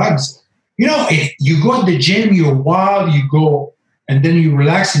aggressive drugs. You know, if you go at the gym, you're wild, you go, and then you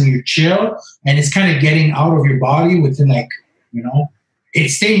relax and you chill, and it's kind of getting out of your body within, like, you know,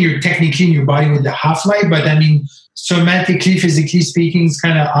 it's staying technically in your body with the half-life, but I mean, somatically, physically speaking, it's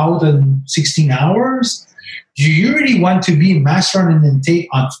kind of out in 16 hours. Do you really want to be Masteron intake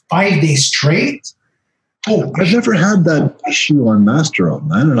on 5 days straight? Oh, I've never had that issue on Masteron,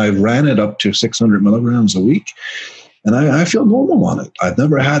 man, and I ran it up to 600 milligrams a week, and I feel normal on it. I've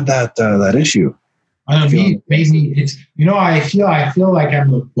never had that issue. Maybe it's, you know, I feel like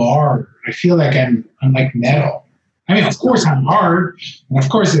I'm a bar. I feel like I'm like metal. I mean, of course I'm hard, and of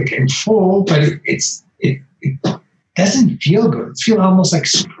course I'm full, but it doesn't feel good. It feels almost like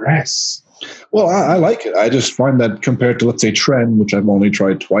stress. Well, I like it. I just find that compared to, let's say, Tren, which I've only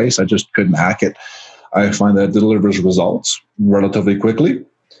tried twice, I just couldn't hack it. I find that it delivers results relatively quickly.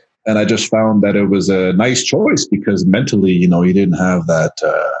 And I just found that it was a nice choice because mentally, you know, you didn't have that,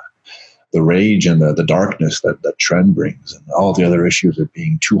 the rage and the darkness that Tren brings, and all the other issues of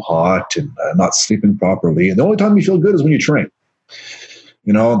being too hot and not sleeping properly. And the only time you feel good is when you train.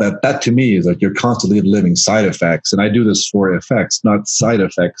 You know, that to me is like you're constantly living side effects. And I do this for effects, not side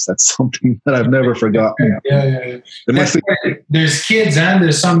effects. That's something that I've never forgotten. Yeah. There's kids, and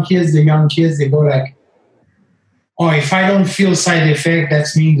there's some kids, the young kids, they go like, oh, if I don't feel side effect,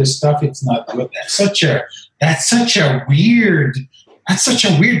 that's mean the stuff, it's not good. That's such a weird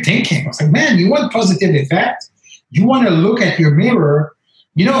thinking. I was like, man, you want positive effect? You want to look at your mirror.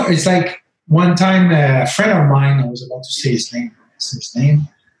 You know, it's like one time a friend of mine, I was about to say his name.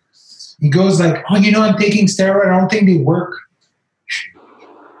 He goes like, oh, you know, I'm taking steroids. I don't think they work.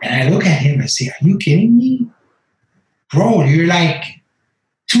 And I look at him and say, are you kidding me? Bro, you're like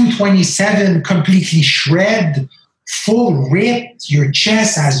 227, completely shred, full ripped, your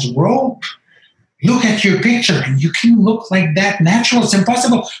chest has rope. Look at your picture and you can look like that natural. It's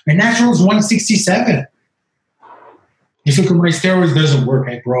impossible. My natural is 167. If you look at my steroids, doesn't work,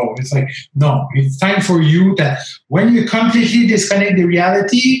 bro. It's like, no, it's time for you that when you completely disconnect the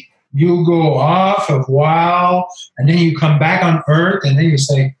reality, you go off a while and then you come back on earth and then you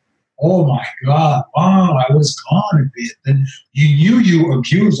say, oh my God, wow, I was gone a bit. And you knew you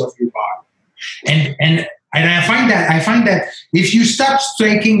abused of your body. And I find that if you stop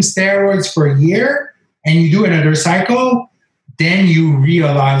taking steroids for a year and you do another cycle, then you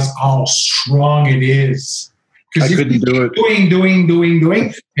realize how strong it is. Because I couldn't do it.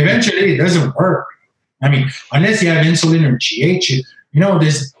 Doing, eventually it doesn't work. I mean, unless you have insulin or GH,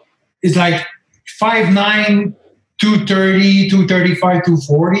 this is like 5'9", 230, 235,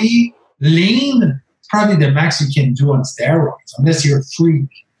 240, lean. It's probably the max you can do on steroids, unless you're a freak.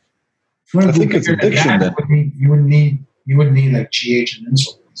 I think it's addiction. Then you would need like GH and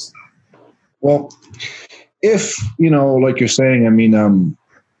insulin. Well, if like you're saying, I mean,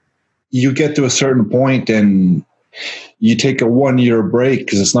 you get to a certain point and you take a 1 year break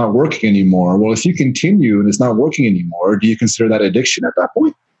because it's not working anymore. Well, if you continue and it's not working anymore, do you consider that addiction at that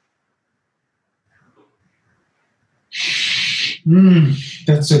point?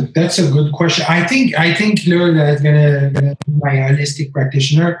 That's a good question. I think Lou, that's gonna be my holistic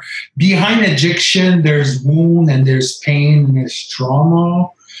practitioner. Behind addiction, there's wound and there's pain and there's trauma.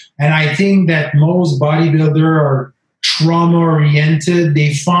 And I think that most bodybuilders are trauma oriented.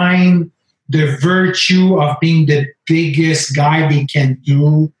 They find the virtue of being the biggest guy they can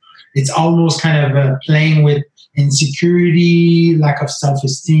do. It's almost kind of playing with insecurity, lack of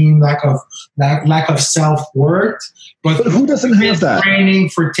self-esteem, lack of self-worth. But who doesn't have that? Training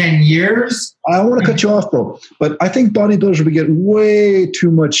for 10 years. I want to cut you off, bro. But I think bodybuilders would get way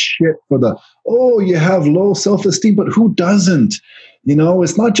too much shit for you have low self-esteem, but who doesn't?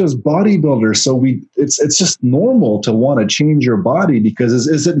 It's not just bodybuilders. So it's just normal to want to change your body because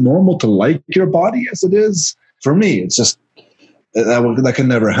is it normal to like your body as it is? For me, it's just that can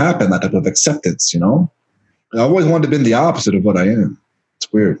never happen, that type of acceptance, I always wanted to be the opposite of what I am.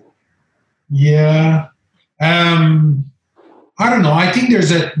 It's weird. Yeah. I don't know. I think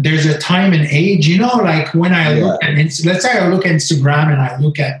there's a time and age, like when I look at, let's say I look at Instagram and I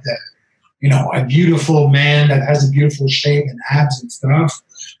look at a beautiful man that has a beautiful shape and abs and stuff.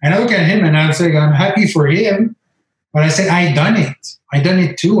 And I look at him and I say, I'm happy for him. But I said, I done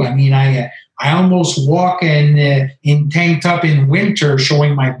it too. I mean, I almost walk in tank top in winter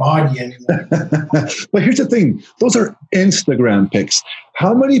showing my body. But here's the thing. Those are Instagram pics.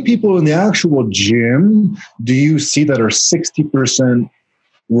 How many people in the actual gym do you see that are 60%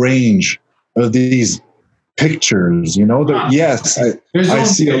 range of these pictures? Yes, I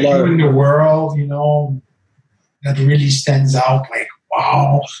see a lot in the world, that really stands out. Like,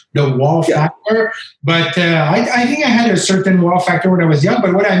 wow, the wow factor. But I think I had a certain wow factor when I was young.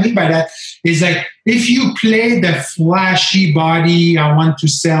 But what I mean by that is like, if you play the flashy body, I want to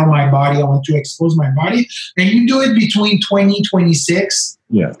sell my body, I want to expose my body, and you do it between 20, 26,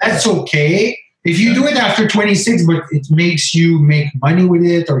 that's okay. If you do it after 26, but it makes you make money with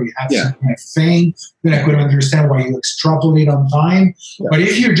it, or you have some kind of fame, then I could understand why you extrapolate on time. Yeah. But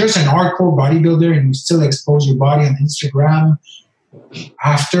if you're just an hardcore bodybuilder and you still expose your body on Instagram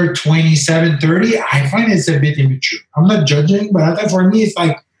after 27, 30, I find it's a bit immature. I'm not judging, but I think for me, it's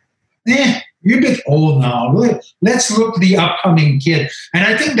like, you're a bit old now. Let's look the upcoming kid. And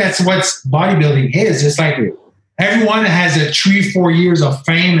I think that's what bodybuilding is. It's like, everyone has a 3-4 years of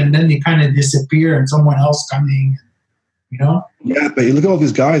fame and then they kind of disappear and someone else coming, Yeah, but you look at all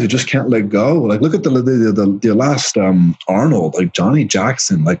these guys who just can't let go. Like, look at the last Arnold, like Johnny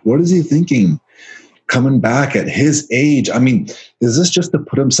Jackson. Like, what is he thinking coming back at his age? I mean, is this just to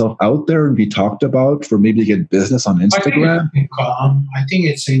put himself out there and be talked about for maybe to get business on Instagram? I think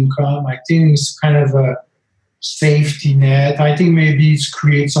it's income. I think it's kind of a safety net. I think maybe it's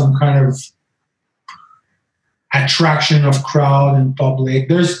create some kind of attraction of crowd and public.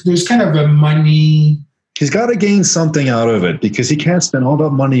 There's kind of a money. He's got to gain something out of it because he can't spend all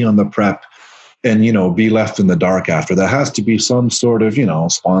that money on the prep and, be left in the dark after. There has to be some sort of,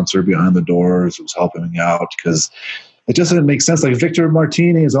 sponsor behind the doors who's helping him out because it just doesn't make sense. Like Victor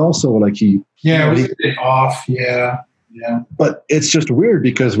Martini is also like he was a bit off. Yeah. But it's just weird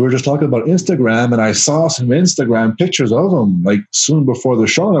because we're just talking about Instagram and I saw some Instagram pictures of him like soon before the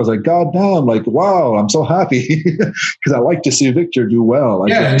show and I was like, God damn, like, wow, I'm so happy because I like to see Victor do well.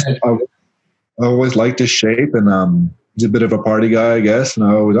 I always liked his shape and he's a bit of a party guy, I guess. And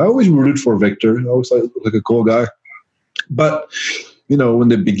I always rooted for Victor. I always looked like a cool guy. But, in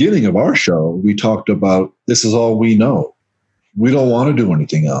the beginning of our show, we talked about this is all we know. We don't want to do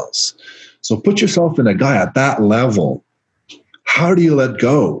anything else. So put yourself in a guy at that level. How do you let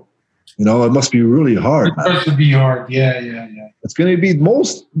go? It must be really hard. It has to be hard. Yeah. It's going to be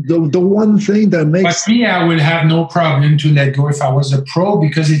the one thing that makes. But me, I would have no problem to let go if I was a pro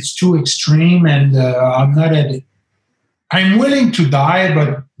because it's too extreme and I'm not at it. I'm willing to die,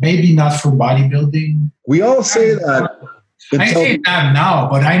 but maybe not for bodybuilding. We all say that. I say that now,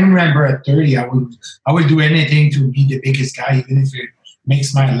 but I remember at 30, I would do anything to be the biggest guy, even if it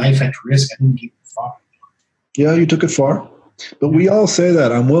makes my life at risk. I didn't give a fuck. Yeah, you took it far. But we all say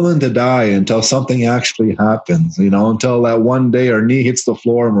that. I'm willing to die until something actually happens, until that one day our knee hits the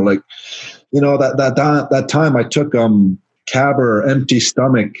floor and we're like, that time I took Caber Empty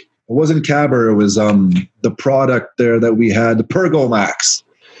Stomach. It wasn't Caber, it was the product there that we had, the Pergomax.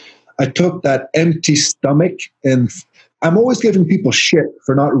 I took that Empty Stomach, and I'm always giving people shit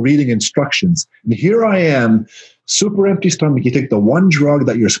for not reading instructions. And here I am, super empty stomach. You take the one drug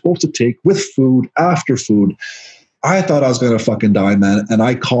that you're supposed to take with food, after food. I thought I was going to fucking die, man. And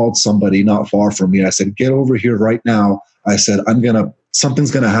I called somebody not far from me. I said, get over here right now. I said, something's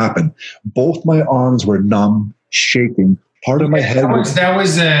going to happen. Both my arms were numb, shaking. Part of my head. That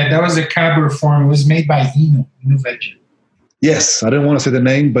was a Caber form. It was made by Innovagen. Yes, I didn't want to say the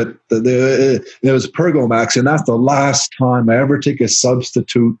name, but it was Pergomax, and that's the last time I ever take a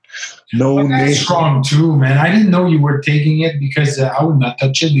substitute. No, that's strong too, man. I didn't know you were taking it because I would not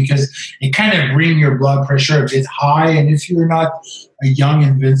touch it because it kind of bring your blood pressure a bit high, and if you're not a young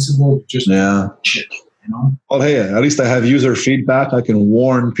invincible, just shit. Well, hey, at least I have user feedback. I can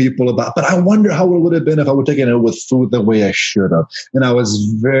warn people about. But I wonder how it would have been if I would have taken it with food the way I should have. And I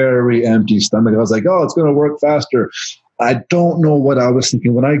was very empty stomach. I was like, oh, it's going to work faster. I don't know what I was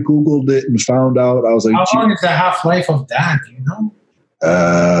thinking. When I Googled it and found out, I was like, how long is the half-life of that? Do you know?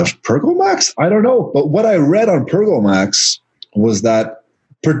 Pergomax? I don't know. But what I read on Pergomax was that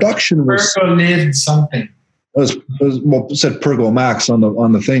production was... Pergolid something. It said Pergomax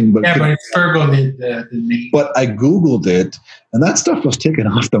on the thing. But but it's Pergolid, the name. But I Googled it, and that stuff was taken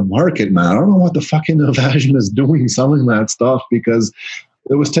off the market, man. I don't know what the fucking Innovagen is doing selling that stuff because...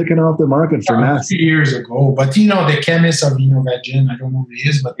 it was taken off the market for mass. 2 years ago. But the chemist of Innovagen, I don't know who he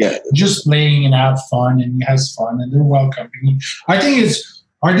is, but just playing and have fun, and he has fun, and they're welcoming. I think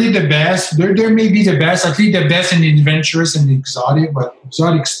are they the best? They may be the best. I think the best in the adventurous and the exotic, but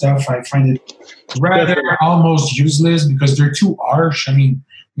exotic stuff, I find it rather almost useless because they're too harsh. I mean,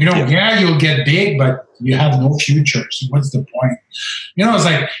 you'll get big, but you have no future. So what's the point? It's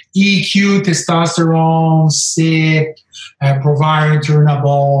like EQ, testosterone, SIC, Provide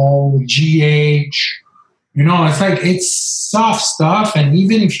Internable, GH. It's like it's soft stuff, and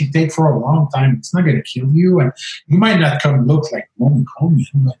even if you take for a long time, it's not going to kill you, and you might not look like Roman Coleman,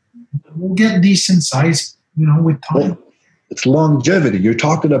 but we'll get decent size, with time. Well, it's longevity. You're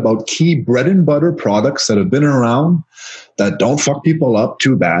talking about key bread and butter products that have been around that don't fuck people up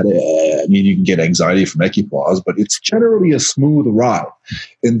too bad. I mean, you can get anxiety from equipoise, but it's generally a smooth ride.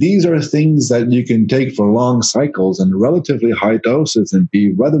 And these are things that you can take for long cycles and relatively high doses and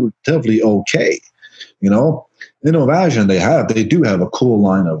be relatively okay. Innovagen, they do have a cool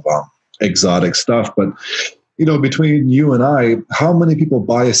line of exotic stuff, but between you and I, how many people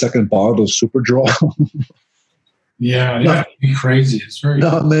buy a second bottle of Superdrol? Yeah, you have to be crazy. It's very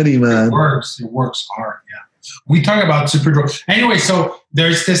not many, man. It works hard. Yeah, we talk about Superdrol anyway. So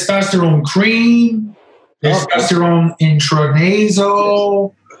there's testosterone cream, there's testosterone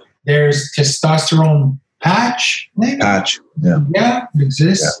intranasal, there's testosterone patch. Maybe? Patch, it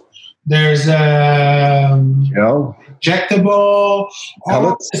exists. Yeah. There's gel, injectable.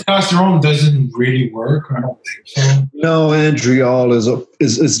 Testosterone doesn't really work. I don't think so. No, Andriol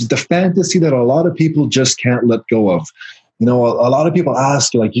is the fantasy that a lot of people just can't let go of. A lot of people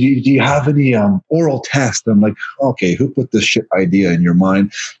ask, like, do you have any oral test? I'm like, okay, who put this shit idea in your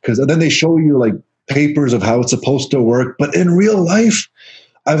mind? Because then they show you like papers of how it's supposed to work, but in real life,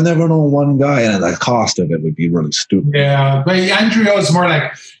 I've never known one guy, and the cost of it would be really stupid. Yeah, but Andriol is more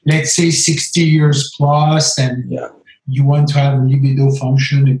like, let's say 60 years plus, and you want to have libido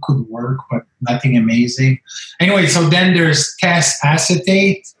function, it could work, but nothing amazing. Anyway, so then there's test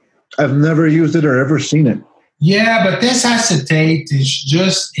acetate. I've never used it or ever seen it. Yeah, but this acetate is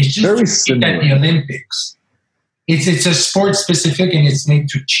just very similar at the Olympics. It's a sport specific, and it's made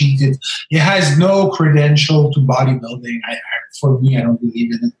to cheat it. It has no credential to bodybuilding. For me, I don't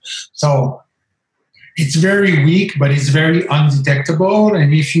believe in it. So it's very weak, but it's very undetectable.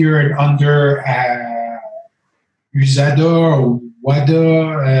 And if you're under USADA or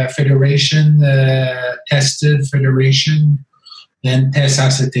WADA Federation, tested federation, then test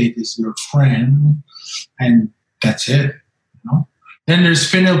acetate is your friend, and that's it. Then there's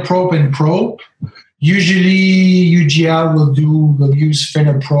phenylprop and prop. Usually, UGL will use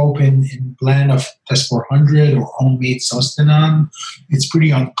phenylprop in blend of Test 400 or homemade Testosteroned. It's pretty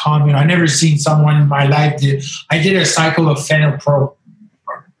uncommon. I never seen someone in my life I did a cycle of phenylprop.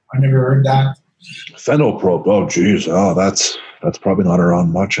 I never heard that. Phenylprop. Oh, geez. Oh, that's That's probably not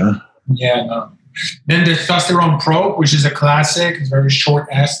around much, huh? Yeah, no. Then the testosterone probe, which is a classic, it's very short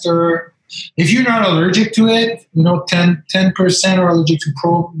ester. If you're not allergic to it, 10% are allergic to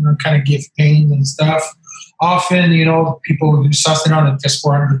probe, kind of give pain and stuff. Often, people do testosterone and test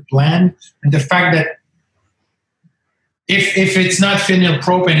 400 blend. And the fact that if it's not phenyl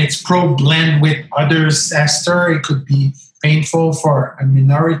probe and it's probe blend with others ester, it could be painful for a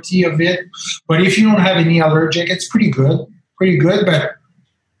minority of it. But if you don't have any allergic, it's pretty good. But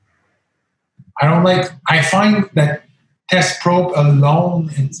I find that test probe alone,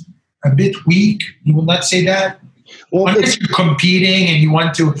 it's a bit weak. You will not say that? Well, unless you're competing and you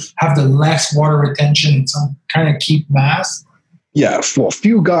want to have the less water retention and some kind of keep mass. Yeah, for a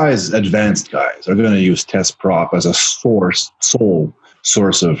few guys, advanced guys, are going to use test prop as a sole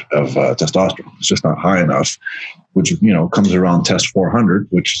source of testosterone. It's just not high enough, which comes around test 400,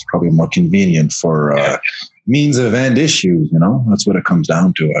 which is probably more convenient for means of end issues. That's what it comes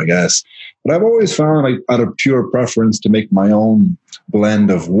down to, I guess. But I've always found, out of pure preference, to make my own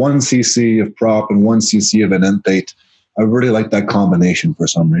blend of 1 cc of prop and 1 cc of an enthate. I really like that combination for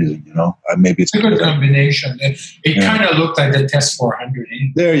some reason, Maybe it's a good combination. It kind of looked like the test 400.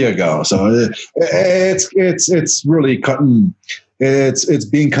 There you go. So it's really cutting. It's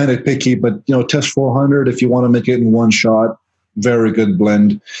being kind of picky, but test 400 if you want to make it in one shot. Very good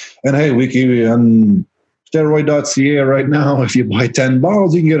blend. And hey, we give you on steroid.ca right now. If you buy 10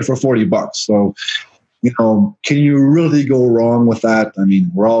 bottles, you can get it for $40. So, can you really go wrong with that? I mean,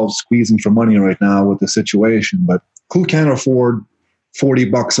 we're all squeezing for money right now with the situation, but who can't afford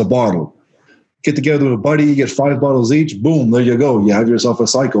 $40 a bottle? Get together with a buddy, you get 5 bottles each, boom, there you go. You have yourself a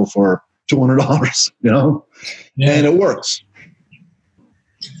cycle for $200, Yeah. And it works.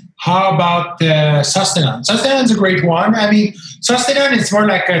 How about Testosterone? Testosterone is a great one. I mean, Testosterone is more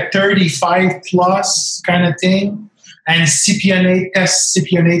like a 35 plus kind of thing. And test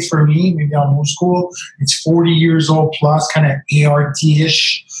cypionate for me, maybe I'm old school. It's 40 years old plus, kind of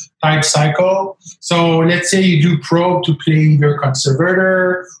ART-ish type cycle. So let's say you do probe to play either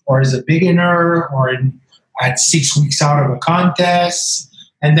conservator or as a beginner or at 6 weeks out of a contest.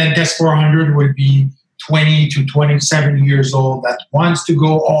 And then test 400 would be 20 to 27 years old that wants to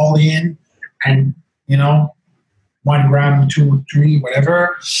go all in and, 1 gram, 2, 3,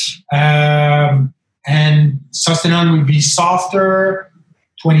 whatever. And testosterone would be softer,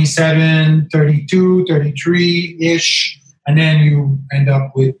 27, 32, 33-ish. And then you end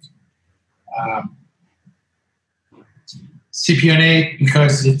up with cypionate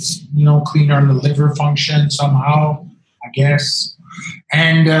because it's, cleaner on the liver function somehow, I guess.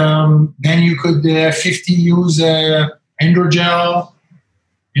 And then you could 50 use androgel.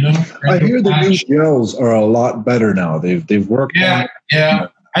 I hear the new gels are a lot better now. They've worked. Yeah.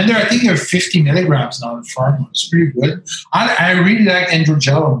 And I think they're 50 milligrams now in pharma. It's pretty good. I really like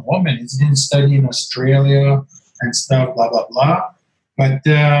androgel in women. It's been studied in Australia and stuff, blah, blah, blah. But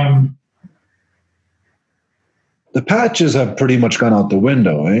the patches have pretty much gone out the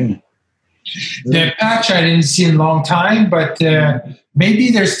window, eh? The patch I didn't see in a long time, but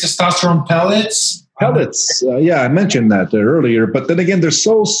maybe there's testosterone pellets. Yeah, I mentioned that earlier. But then again, they're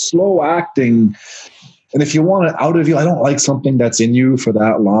so slow acting. And if you want it out of you, I don't like something that's in you for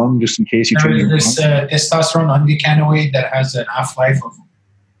that long, just in case you turn it on. There's testosterone undecanoate that has an half-life of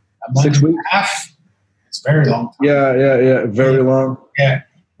a month 6 weeks. And a half. It's very long. Yeah, very long. Yeah.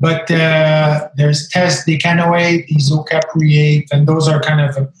 But there's decanoate, isocapriate, and those are kind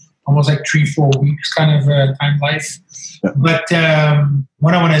of almost like 3-4 weeks kind of time life. Yeah. But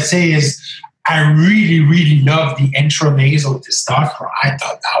what I want to say is I really, really love the intranasal testosterone. I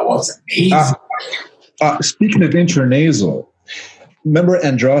thought that was amazing. Speaking of intranasal, remember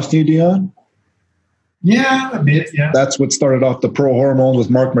androstenedione, Dion? Yeah, a bit, yeah. That's what started off the pro hormones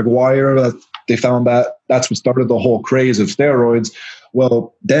with Mark McGuire. They found that's what started the whole craze of steroids.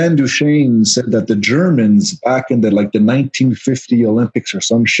 Well, Dan Duchesne said that the Germans back in the 1950 Olympics or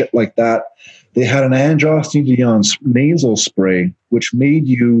some shit like that, they had an androstenedione nasal spray, which made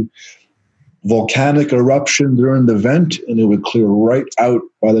you volcanic eruption during the vent, and it would clear right out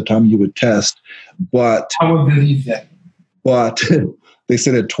by the time you would test. But I would believe that. But they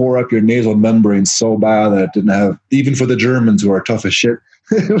said it tore up your nasal membrane so bad that it didn't have, even for the Germans who are tough as shit,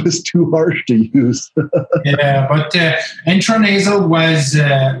 it was too harsh to use. Yeah, but intranasal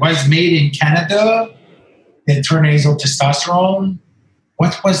was made in Canada. Intranasal testosterone.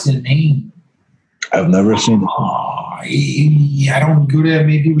 What was the name? I've never seen it. I don't go to.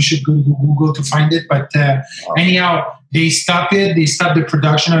 Maybe we should go to Google to find it. But anyhow, they stopped it. They stopped the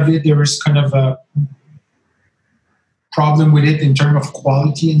production of it. There was kind of problem with it in terms of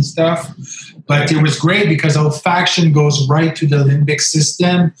quality and stuff. But it was great because olfaction goes right to the limbic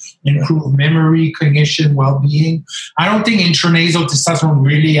system, improve memory, cognition, well-being. I don't think intranasal testosterone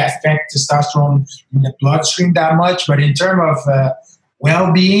really affects testosterone in the bloodstream that much, but in terms of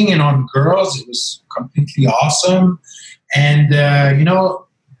well-being and on girls, it was completely awesome. And,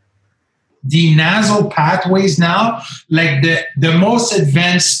 the nasal pathways now, like the most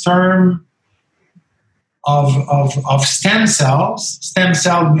advanced term of stem cell,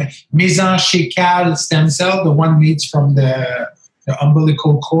 mesenchymal stem cell, the one made from the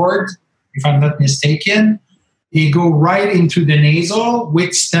umbilical cord, if I'm not mistaken. They go right into the nasal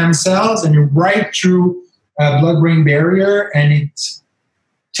with stem cells and right through a blood-brain barrier, and it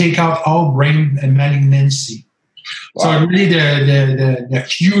take out all brain malignancy. Wow. So really the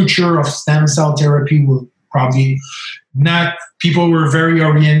future of stem cell therapy will probably not, people were very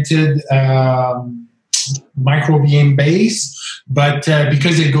oriented microbiome based, but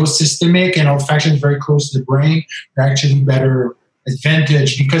because it goes systemic and olfaction is very close to the brain, they're actually better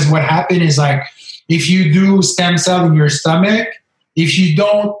advantage. Because what happened is, like, if you do stem cell in your stomach, if you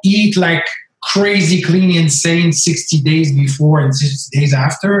don't eat like crazy clean, insane 60 days before and 60 days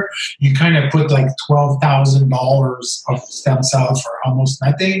after, you kind of put like $12,000 of stem cells for almost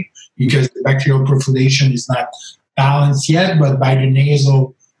nothing, because the bacterial proliferation is not balanced yet, but by the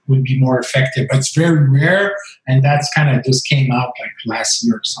nasal would be more effective. But it's very rare, and that's kind of just came out like last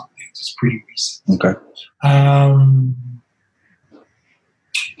year or something. It's pretty recent. Okay.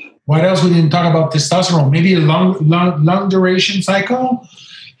 What else we didn't talk about testosterone? Maybe a long duration cycle.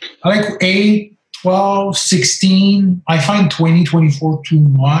 I like 8, 12, 16. I find 20, 24 too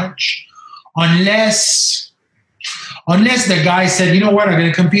much. Unless the guy said, you know what, I'm going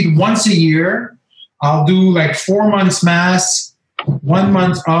to compete once a year. I'll do like 4 months mass, 1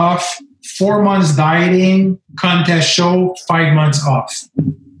 month off, 4 months dieting, contest show, 5 months off.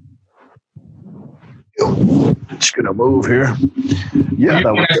 Just going to move here. Yeah,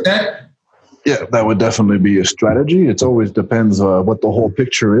 that would definitely be a strategy. It always depends what the whole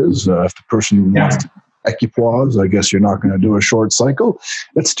picture is. If the person wants equipoise, I guess you're not going to do a short cycle.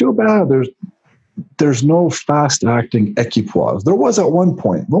 It's too bad. There's no fast-acting equipoise. There was at one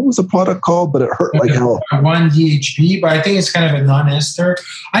point. What was the product called? But it hurt like hell. 1-DHB, but I think it's kind of a non-ester.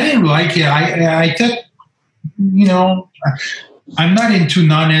 I didn't like it. I took, I'm not into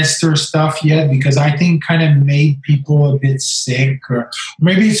non-ester stuff yet because I think kind of made people a bit sick, or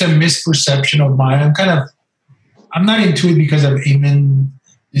maybe it's a misperception of mine. I'm not into it because of immune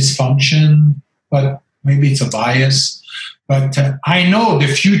dysfunction, but maybe it's a bias. But I know the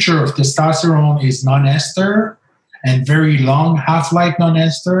future of testosterone is non-ester and very long half-life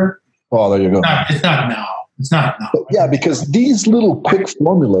non-ester. Oh, there you go. It's not now. Yeah, because these little quick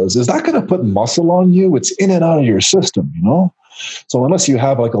formulas, is that going to put muscle on you? It's in and out of your system, So unless you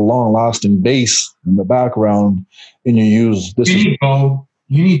have like a long-lasting base in the background and you use this, you need both.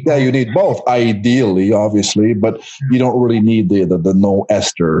 You need both, ideally, obviously, but you don't really need the no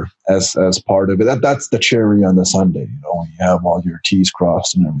ester as part of it. That's the cherry on the sundae, when you have all your T's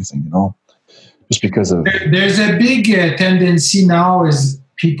crossed and everything, just because of. There's a big tendency now is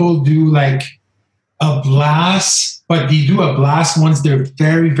people do like a blast, but they do a blast once they're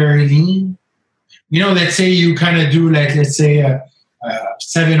very, very lean. Let's say you kind of do like, let's say a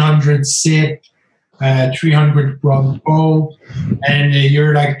 700 sit, 300 row, and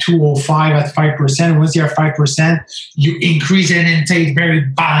you're like 205 at 5%. Once you're at 5%, you increase an intake very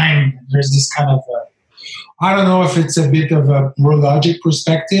bang. There's this kind of, I don't know if it's a bit of a urologic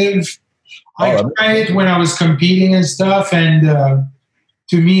perspective. I tried it when I was competing and stuff, and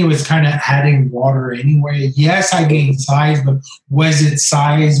to me, it was kind of adding water anyway. Yes, I gained size, but was it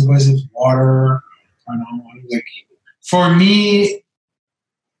size? Was it water? I don't know. Like, for me,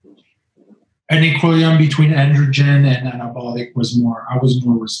 an equilibrium between androgen and anabolic was more. I was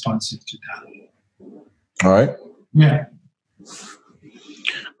more responsive to that. All right. Yeah.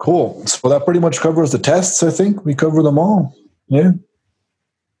 Cool. So that pretty much covers the tests. I think we covered them all. Yeah.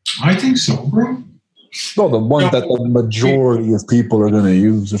 I think so, bro. No, the ones that the majority of people are going to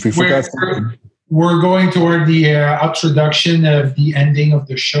use. If we forgot something. We're going toward the introduction of the ending of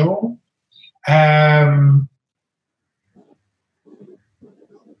the show.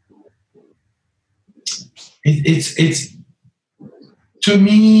 It's to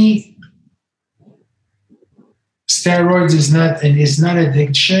me, steroids is not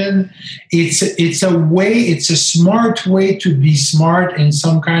addiction. It's a way. It's a smart way to be smart in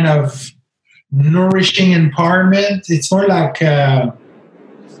some kind of nourishing empowerment. It's more like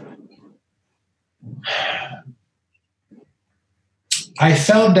I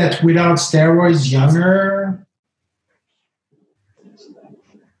felt that without steroids younger,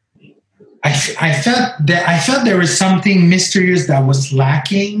 I felt there was something mysterious that was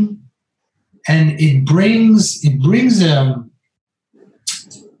lacking, and it brings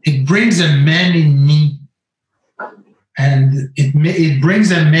a man in me, and it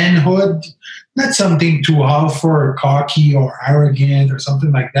brings a manhood, not something too alpha or cocky or arrogant or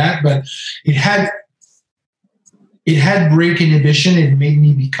something like that, but it had break inhibition. It made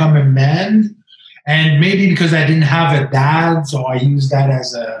me become a man, and maybe because I didn't have a dad, so I used that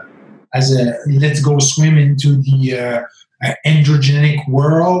as a let's go swim into the androgenic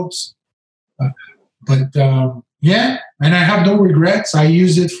world. Yeah, and I have no regrets. I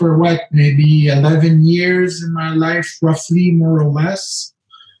used it for maybe 11 years in my life, roughly, more or less.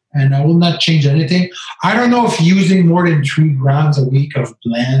 And I will not change anything. I don't know if using more than 3 grams a week of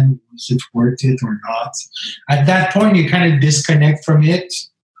blend, is it worth it or not? At that point, you kind of disconnect from it.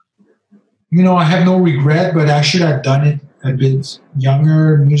 I have no regret, but I should have done it a bit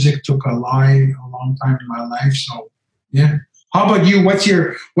younger. Music took a long time in my life. So, yeah. How about you? What's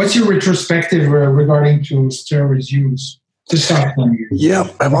your retrospective regarding to steroids use? Yeah,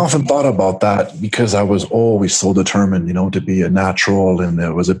 I've often thought about that because I was always so determined, to be a natural, and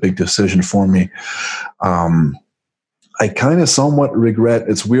it was a big decision for me. I kind of somewhat regret.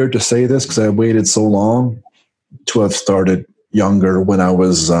 It's weird to say this because I waited so long to have started younger, when I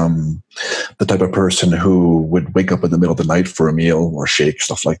was the type of person who would wake up in the middle of the night for a meal or shake,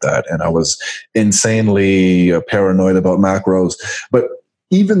 stuff like that. And I was insanely paranoid about macros. But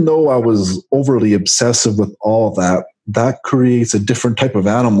even though I was overly obsessive with all of that, that creates a different type of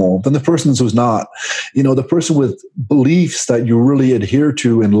animal than the person who's not. The person with beliefs that you really adhere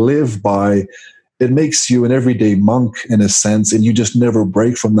to and live by, it makes you an everyday monk in a sense, and you just never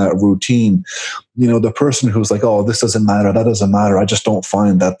break from that routine. The person who's like, oh, this doesn't matter, that doesn't matter, I just don't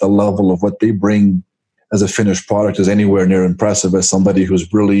find that the level of what they bring as a finished product is anywhere near impressive as somebody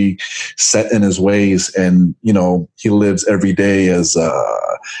who's really set in his ways, and, he lives every day as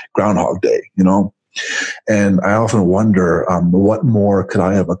Groundhog Day, And I often wonder, what more could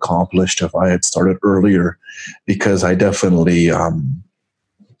I have accomplished if I had started earlier? Because I definitely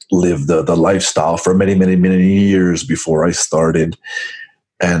lived the lifestyle for many, many, many years before I started.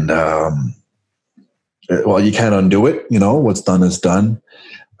 And, you can't undo it. What's done is done.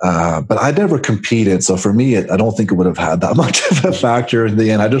 But I never competed. So for me, I don't think it would have had that much of a factor in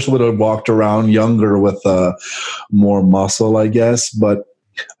the end. I just would have walked around younger with more muscle, I guess. But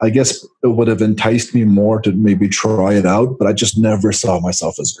I guess it would have enticed me more to maybe try it out, but I just never saw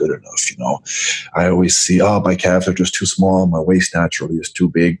myself as good enough. I always see, my calves are just too small. My waist naturally is too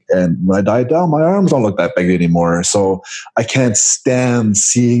big. And when I diet down, my arms don't look that big anymore. So I can't stand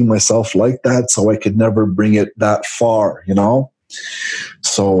seeing myself like that. So I could never bring it that far,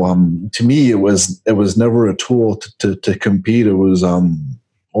 So to me, it was never a tool to compete. It was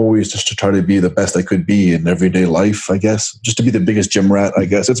always just to try to be the best I could be in everyday life, I guess. Just to be the biggest gym rat, I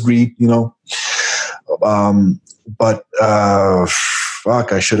guess. It's greed, But I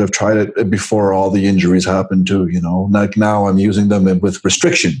should have tried it before all the injuries happened too, Like now I'm using them with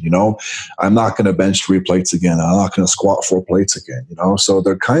restriction, I'm not going to bench 3 plates again. I'm not going to squat 4 plates again, So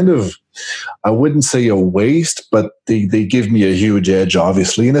they're kind of, I wouldn't say a waste, but they give me a huge edge,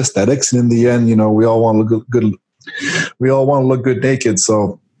 obviously, in aesthetics. And in the end, we all want to look good. We all want to look good naked.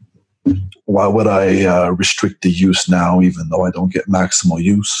 So why would I restrict the use now, even though I don't get maximal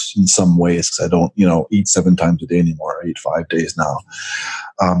use in some ways? Because I don't, eat 7 times a day anymore. I eat 5 days now.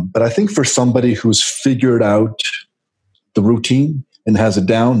 But I think for somebody who's figured out the routine and has it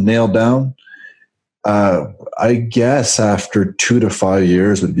down, nailed down, I guess after 2 to 5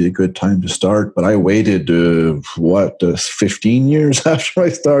 years would be a good time to start. But I waited 15 years after I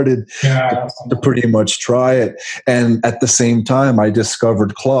started to pretty much try it. And at the same time, I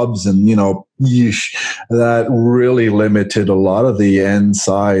discovered clubs, and that really limited a lot of the end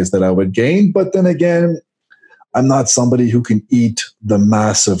size that I would gain. But then again, I'm not somebody who can eat the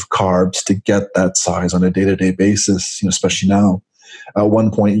massive carbs to get that size on a day-to-day basis, especially now. At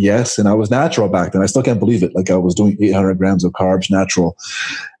one point, yes, and I was natural back then. I still can't believe it. Like I was doing 800 grams of carbs natural,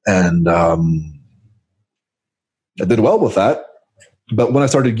 and I did well with that. But when I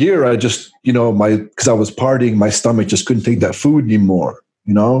started gear, I just, because I was partying, my stomach just couldn't take that food anymore,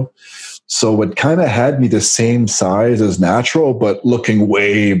 So it kind of had me the same size as natural, but looking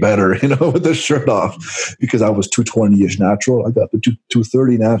way better, with the shirt off, because I was 220-ish natural. I got the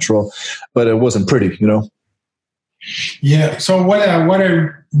 230 natural, but it wasn't pretty, Yeah. So what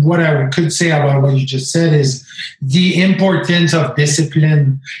I could say about what you just said is the importance of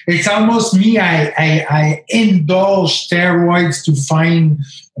discipline. It's almost me. I indulge steroids to find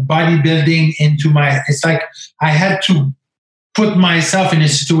bodybuilding into my. It's like I had to put myself in a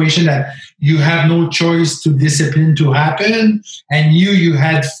situation that you have no choice to discipline to happen, and you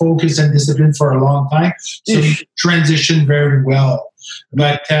had focus and discipline for a long time, so you transition very well.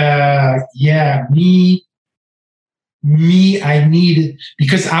 But me, I needed,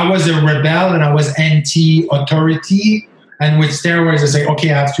 because I was a rebel and I was anti-authority. And with steroids, I say,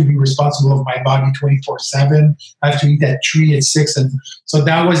 okay, I have to be responsible of my body 24/7. I have to eat at 3, at 6. And so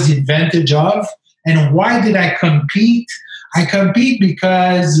that was the advantage of. And why did I compete? I compete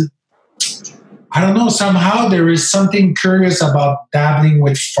because, I don't know, somehow there is something curious about dabbling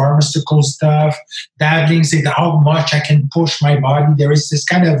with pharmaceutical stuff, saying how much I can push my body. There is this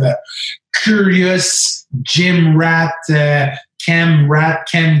kind of a curious gym rat, chem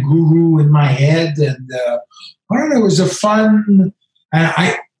guru in my head. And I don't know, it was a fun,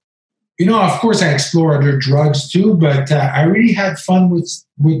 and of course I explore other drugs too, but I really had fun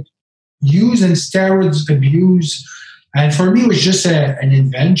with use and steroids abuse. And for me, it was just an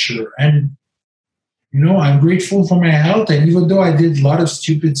adventure. And, I'm grateful for my health. And even though I did a lot of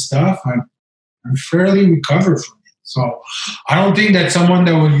stupid stuff, I'm fairly recovered from it. So I don't think that someone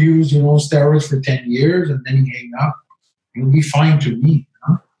that will use, steroids for 10 years and then you hang up, it'll be fine to me.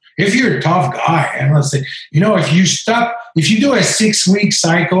 If you're a tough guy, I'm not saying, if you do a 6-week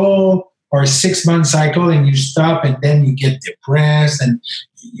cycle or a 6-month cycle and you stop and then you get depressed and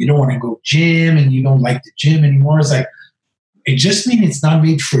you don't want to go gym and you don't like the gym anymore, it's like, it just means it's not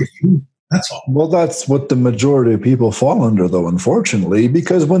made for you. That's all. Well, that's what the majority of people fall under, though, unfortunately,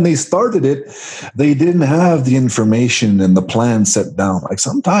 because when they started it, they didn't have the information and the plan set down. Like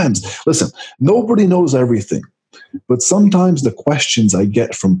sometimes, listen, nobody knows everything, but sometimes the questions I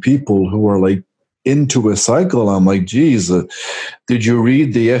get from people who are like into a cycle, I'm like, geez, did you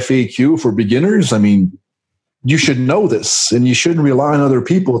read the FAQ for beginners? I mean, you should know this, and you shouldn't rely on other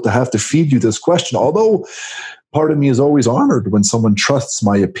people to have to feed you this question. Although part of me is always honored when someone trusts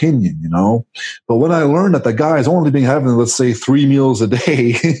my opinion, But when I learned that the guy's only been having, let's say, 3 meals a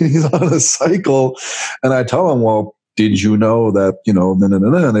day, he's on a cycle, and I tell him, well, did you know that,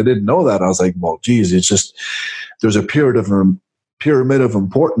 and they didn't know that. I was like, well, geez, it's just, there's a pyramid of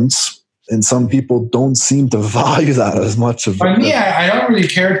importance, and some people don't seem to value that as much. For me, I don't really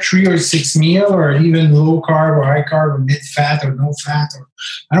care 3 or 6 meal or even low carb or high carb or mid fat or no fat.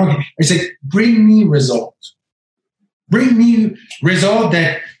 I don't care. It's like, bring me results. Bring me result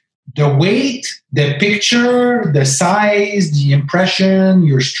that the weight, the picture, the size, the impression,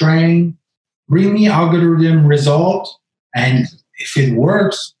 your strength, bring me algorithm result. And if it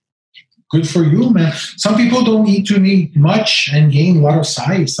works, good for you, man. Some people don't need to eat much and gain a lot of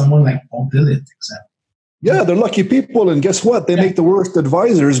size. Someone like Paul Dillon, example. Yeah, they're lucky people. And guess what? They make the worst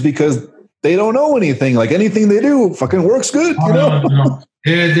advisors because they don't know anything. Like anything they do fucking works good. No.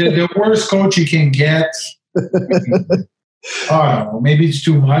 The worst coach you can get. Maybe it's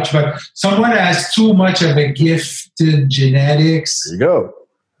too much, but someone has too much of a gifted genetics. There you go.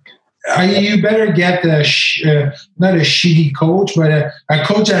 You better get not a shitty coach, but a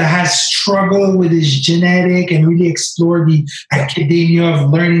coach that has struggled with his genetic and really explored the academia of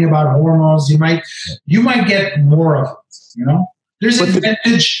learning about hormones. You might get more of it. There's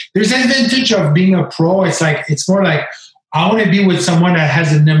advantage of being a pro. It's more like, I want to be with someone that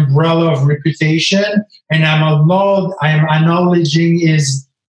has an umbrella of reputation, and I'm acknowledging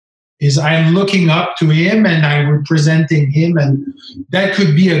I'm looking up to him and I'm representing him, and that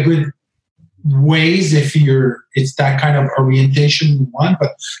could be a good ways if it's that kind of orientation you want.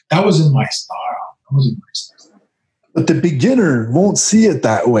 But that wasn't my style. But the beginner won't see it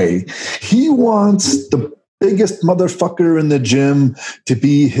that way. He wants the biggest motherfucker in the gym to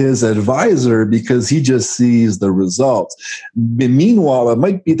be his advisor because he just sees the results. Meanwhile, it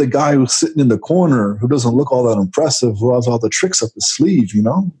might be the guy who's sitting in the corner who doesn't look all that impressive, who has all the tricks up his sleeve,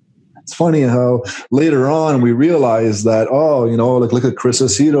 It's funny how later on we realize that, like look at Chris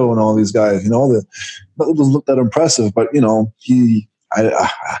Aceto and all these guys, that doesn't look that impressive, but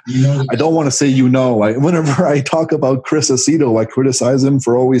I don't want to say, whenever I talk about Chris Aceto, I criticize him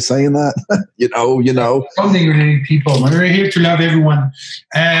for always saying that, Something related people. We're here to love everyone.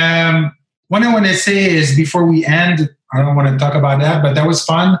 What I want to say is before we end, I don't want to talk about that, but that was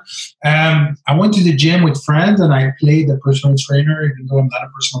fun. I went to the gym with friends and I played a personal trainer, even though I'm not a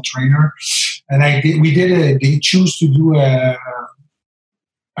personal trainer. And they choose to do a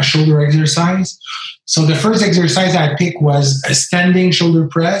shoulder exercise. So the first exercise I picked was a standing shoulder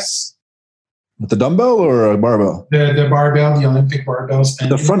press. With the dumbbell or a barbell? The barbell, the Olympic barbell.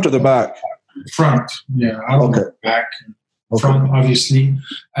 The front or the back? Front, yeah. I don't know back. Front, obviously.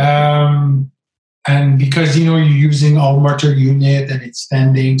 And because you're using all motor unit and it's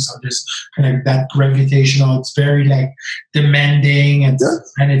standing, so there's kind of that gravitational. It's very like demanding and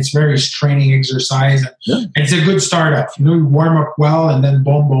it's very straining exercise. And it's a good startup. You warm up well, and then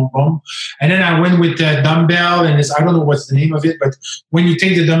boom, boom, boom. And then I went with the dumbbell, and I don't know what's the name of it, but when you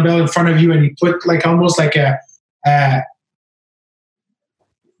take the dumbbell in front of you and you put like almost like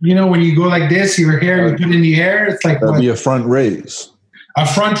when you go like this, your hair, you put it in the air. It's like that'd be a front raise. A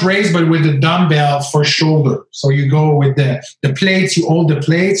front raise, but with the dumbbell for shoulder. So you go with the plates, you hold the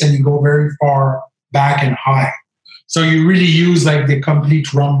plates, and you go very far back and high. So you really use like the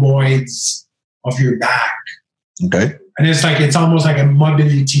complete rhomboids of your back. Okay. And it's almost like a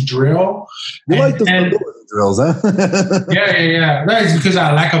mobility drill. You like the mobility drills, huh? Yeah. That's because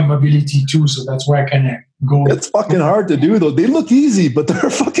I lack of mobility too, so that's why I kind of go. It's fucking hard to do, though. They look easy, but they're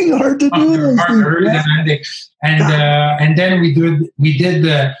fucking hard to do. They're hard, and then we did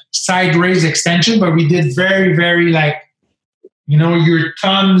the side raise extension, but we did very, very like, your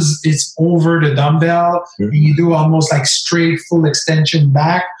thumbs is over the dumbbell, and you do almost like straight full extension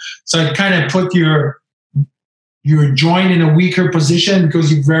back. So it kind of put your joint in a weaker position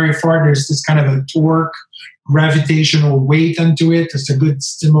because you're very far. There's this kind of a torque, gravitational weight onto it. It's a good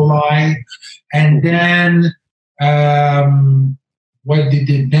stimuli. And then what they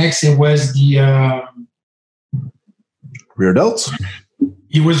did next, it was the rear delts.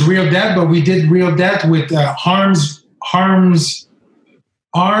 It was rear delt, but we did rear delt with arms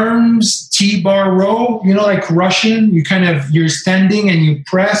T-bar row. Like Russian. You're standing and you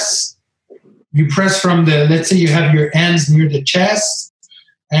press. You press from let's say you have your hands near the chest,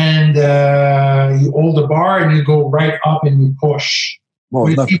 and you hold the bar and you go right up and you push. Well,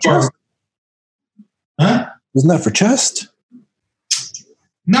 isn't that for chest? Huh? Isn't that for chest?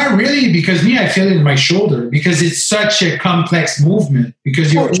 Not really, because I feel it in my shoulder because it's such a complex movement.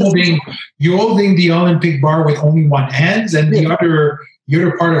 Because you're holding the Olympic bar with only one hand, and the other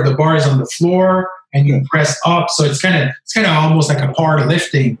part of the bar is on the floor, and you press up. So it's kind of almost like a part of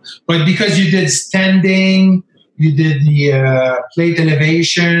lifting. But because you did standing, you did the plate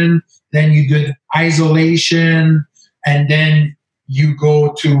elevation, then you did isolation, and then you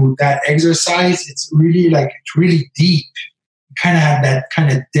go to that exercise. It's really deep. You kind of have that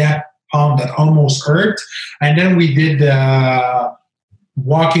kind of depth palm that almost hurt. And then we did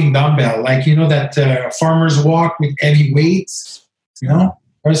walking dumbbell, like that farmer's walk with heavy weights. That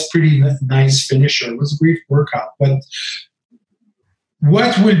was pretty nice finisher. It was a great workout. But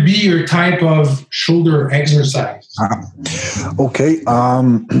what would be your type of shoulder exercise? Okay.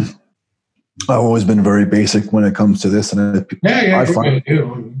 I've always been very basic when it comes to this, and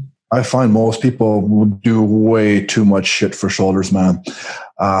I find most people would do way too much shit for shoulders, man.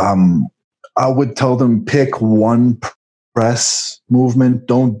 I would tell them pick one press movement.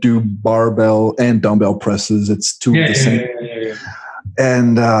 Don't do barbell and dumbbell presses. It's too the same.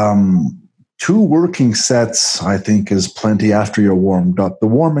 And 2 working sets, I think, is plenty after you're warmed up. The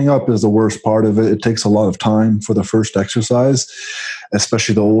warming up is the worst part of it. It takes a lot of time for the first exercise,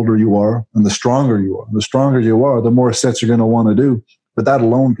 especially the older you are and the stronger you are. The stronger you are, the more sets you're going to want to do. But that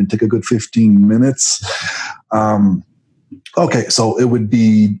alone can take a good 15 minutes. Okay, so it would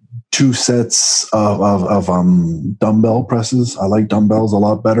be 2 sets of dumbbell presses. I like dumbbells a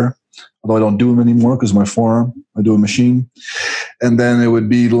lot better, although I don't do them anymore because of my forearm. I do a machine. And then it would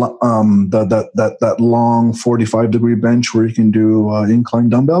be that long 45-degree bench where you can do incline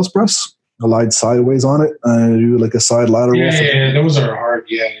dumbbells press. I lied sideways on it. I do like a side lateral. Yeah, those are hard.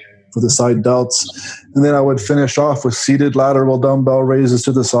 Yeah. For the side delts. And then I would finish off with seated lateral dumbbell raises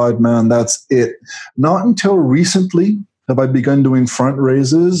to the side, man. That's it. Not until recently have I begun doing front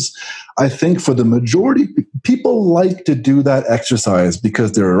raises. I think for the majority, people like to do that exercise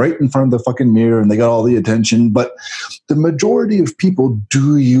because they're right in front of the fucking mirror and they got all the attention. But the majority of people,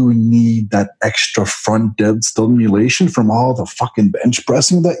 do you need that extra front dead stimulation from all the fucking bench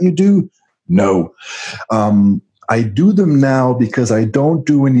pressing that you do? No. I do them now because I don't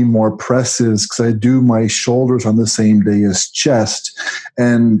do any more presses because I do my shoulders on the same day as chest.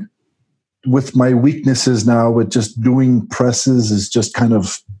 And with my weaknesses now, with just doing presses is just kind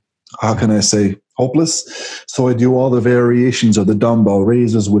of, how can I say, hopeless. So I do all the variations of the dumbbell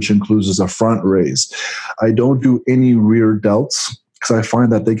raises, which includes a front raise. I don't do any rear delts because I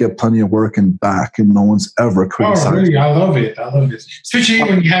find that they get plenty of work in back and no one's ever criticized. Oh, really? I love it. Especially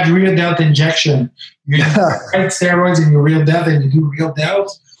when you have real delt injection. You write steroids and you real delt and you do real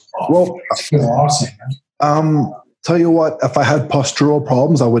delt. Oh, it's awesome. Tell you what, if I had postural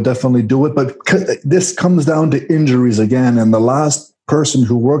problems, I would definitely do it. But this comes down to injuries again. And the last person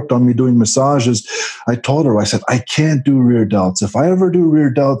who worked on me doing massages, I told her, I said, I can't do rear delts. If I ever do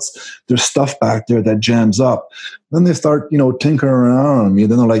rear delts, there's stuff back there that jams up. Then they start, tinkering around on me.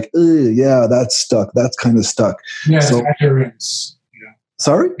 Then they're like, yeah, that's stuck. That's kind of stuck. Yeah, so, adherence. Yeah.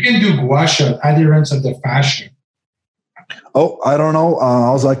 Sorry? You can do gua sha, adherence of the fascia. Oh, I don't know.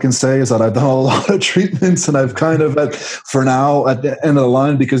 All I can say is that I've done a lot of treatments, and I've kind of, for now, at the end of the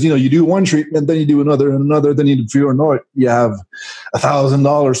line, because, you do one treatment, then you do another and another, then you know it, you have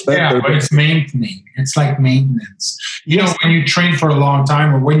 $1,000 spent. Yeah, but it's maintaining. It's like maintenance. When you train for a long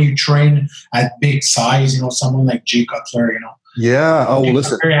time, or when you train at big size, someone like Jay Cutler, Yeah. Oh, well,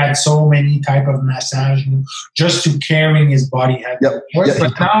 listen. He had so many type of massage, just to carrying his body.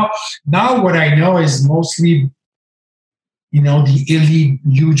 But now what I know is mostly, the elite,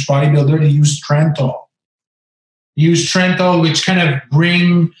 huge bodybuilder, they use Trentol. Which kind of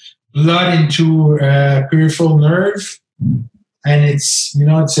bring blood into peripheral nerve, and it's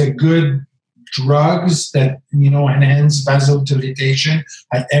a good drugs that enhance vasodilatation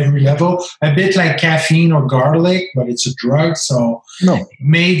at every level. A bit like caffeine or garlic, but it's a drug. So it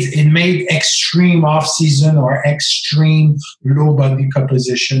made extreme off season or extreme low body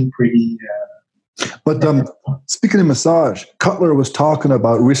composition pretty. But speaking of massage, Cutler was talking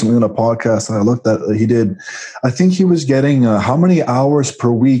about recently on a podcast that I looked at. He did, I think he was getting how many hours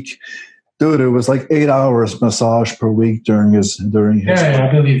per week? Dude, it was like 8 hours massage per week during his. Yeah,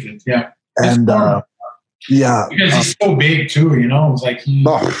 I believe it. Yeah, and because he's so big too. It's like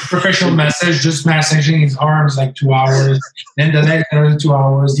professional massage, just massaging his arms like 2 hours, then the legs another 2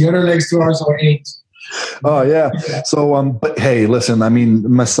 hours, the other legs 2 hours or 8. Oh, yeah. So, but hey, listen, I mean,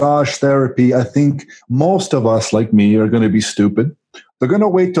 massage therapy, I think most of us, like me, are going to be stupid. They're going to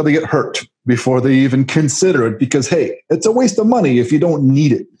wait till they get hurt before they even consider it because, hey, it's a waste of money if you don't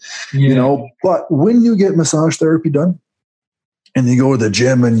need it, But when you get massage therapy done and you go to the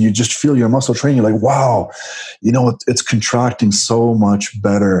gym and you just feel your muscle training, you're like, wow, it's contracting so much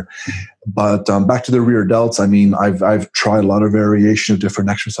better. But back to the rear delts, I mean, I've tried a lot of variation of different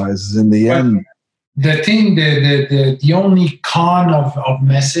exercises. In the end, the thing, the only con of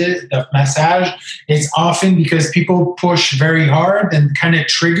massage is often because people push very hard and kind of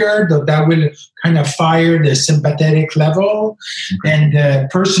trigger that will kind of fire the sympathetic level. And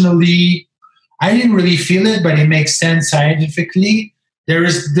personally, I didn't really feel it, but it makes sense scientifically. There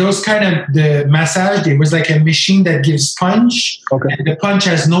is those kind of the massage. It was like a machine that gives punch, and the punch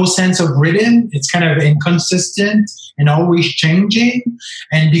has no sense of rhythm. It's kind of inconsistent and always changing.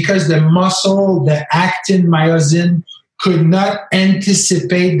 And because the muscle, the actin, myosin, could not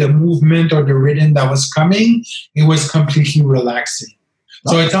anticipate the movement or the rhythm that was coming, it was completely relaxing.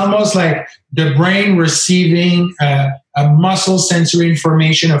 So it's almost like the brain receiving a muscle sensory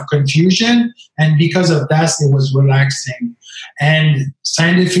information of confusion, and because of that, it was relaxing. And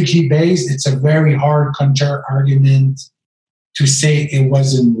scientifically based, it's a very hard counter argument to say it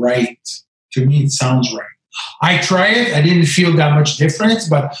wasn't right. To me, it sounds right. I tried it. I didn't feel that much difference,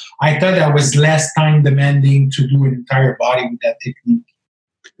 but I thought that was less time demanding to do an entire body with that technique.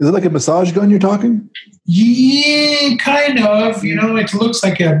 Is it like a massage gun you're talking? Yeah, kind of. It looks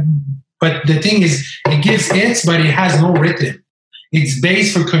like but the thing is, it gives hits, but it has no rhythm. It's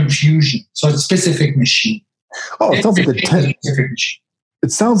based for confusion. So it's a specific machine. Oh, it sounds like a TENS.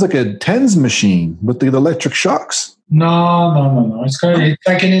 It sounds like a TENS machine with the electric shocks. No. It's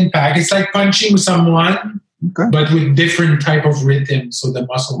like an impact. It's like punching someone, but with different type of rhythm, so the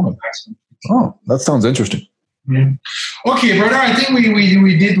muscle compacts. Oh, that sounds interesting. Yeah. Okay, brother. I think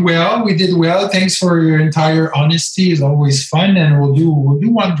we did well. We did well. Thanks for your entire honesty. It's always fun, and we'll do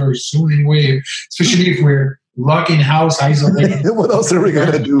one very soon anyway. Especially if we're locked in house, isolated. What else are we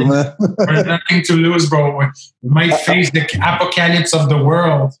gonna do, man? There's nothing to lose, bro. We might face the apocalypse of the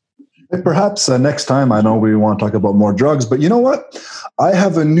world. Perhaps next time. I know we want to talk about more drugs, but you know what? I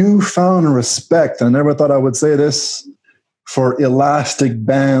have a newfound respect, and I never thought I would say this, for elastic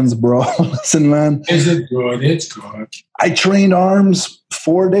bands, bro. Listen, man. Is it good? It's good. I trained arms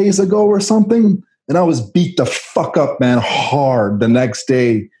 4 days ago or something, and I was beat the fuck up, man, hard the next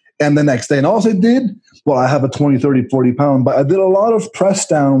day and the next day. And all I did, well, I have a 20, 30, 40 pound, but I did a lot of press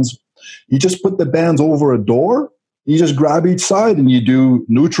downs. You just put the bands over a door. You just grab each side and you do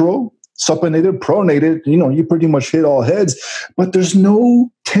neutral, supinated, pronated. You pretty much hit all heads, but there's no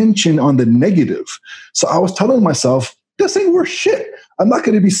tension on the negative. So I was telling myself, this ain't worth shit. I'm not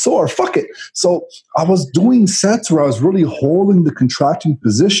going to be sore. Fuck it. So I was doing sets where I was really holding the contracting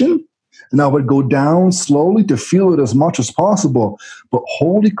position, and I would go down slowly to feel it as much as possible. But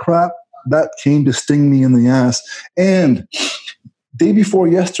holy crap, that came to sting me in the ass. And day before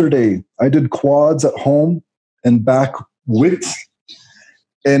yesterday, I did quads at home and back with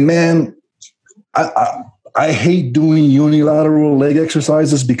And man, I hate doing unilateral leg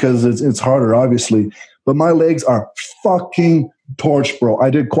exercises because it's harder, obviously. But my legs are fucking torched, bro. I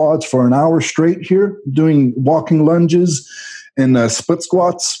did quads for an hour straight here, doing walking lunges and split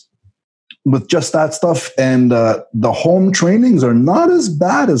squats with just that stuff. And the home trainings are not as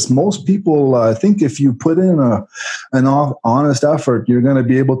bad as most people. I think if you put in an honest effort, you're going to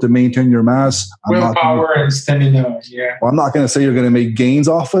be able to maintain your mass. Willpower and stamina, yeah. Well, I'm not going to say you're going to make gains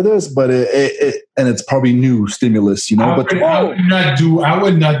off of this, but and it's probably new stimulus, you know. I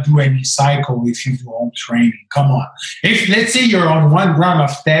would not do any cycle if you do home training. Come on. If let's say you're on 1 gram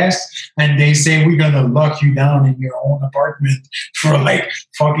of test and they say we're going to lock you down in your own apartment for like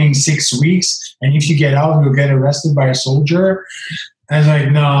fucking 6 weeks, and if you get out, you'll get arrested by a soldier. I was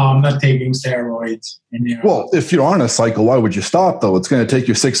like, no, I'm not taking steroids. And, you know, well, if you're on a cycle, why would you stop, though? It's going to take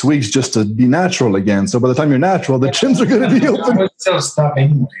you 6 weeks just to be natural again. So by the time you're natural, the gyms are going to be open. I would still stop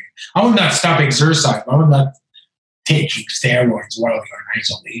anyway. I would not stop exercise. I would not take steroids while you're in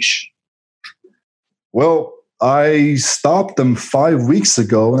isolation. Well, I stopped them 5 weeks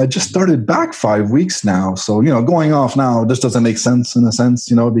ago, and I just started back 5 weeks now. So, you know, going off now just doesn't make sense in a sense,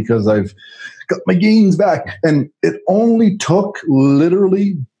 you know, because I've got my gains back. And it only took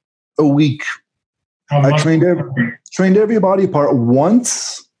literally a week. I trained every body part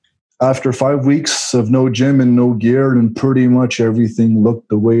once after 5 weeks of no gym and no gear, and pretty much everything looked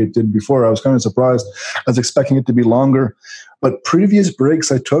the way it did before. I was kind of surprised. I was expecting it to be longer. But previous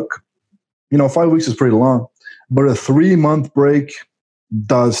breaks I took, you know, 5 weeks is pretty long. But a 3-month break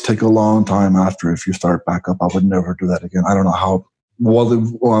does take a long time after if you start back up. I would never do that again. I don't know how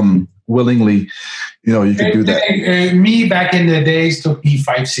willingly, you know, you could do that. Me back in the days took me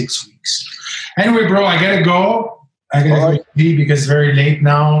 5-6 weeks. Anyway, bro, I gotta go. I gotta go eat because it's very late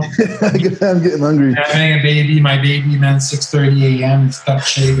now. I'm getting hungry. I'm having a baby. My baby, man, 6:30 a.m. It's tough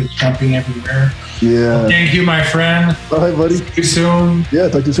shape. It's jumping everywhere. Yeah. Well, thank you, my friend. Bye, buddy. See you soon. Yeah,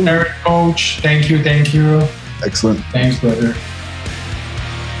 talk to you soon. Eric, coach. Thank you. Excellent. Thanks, brother.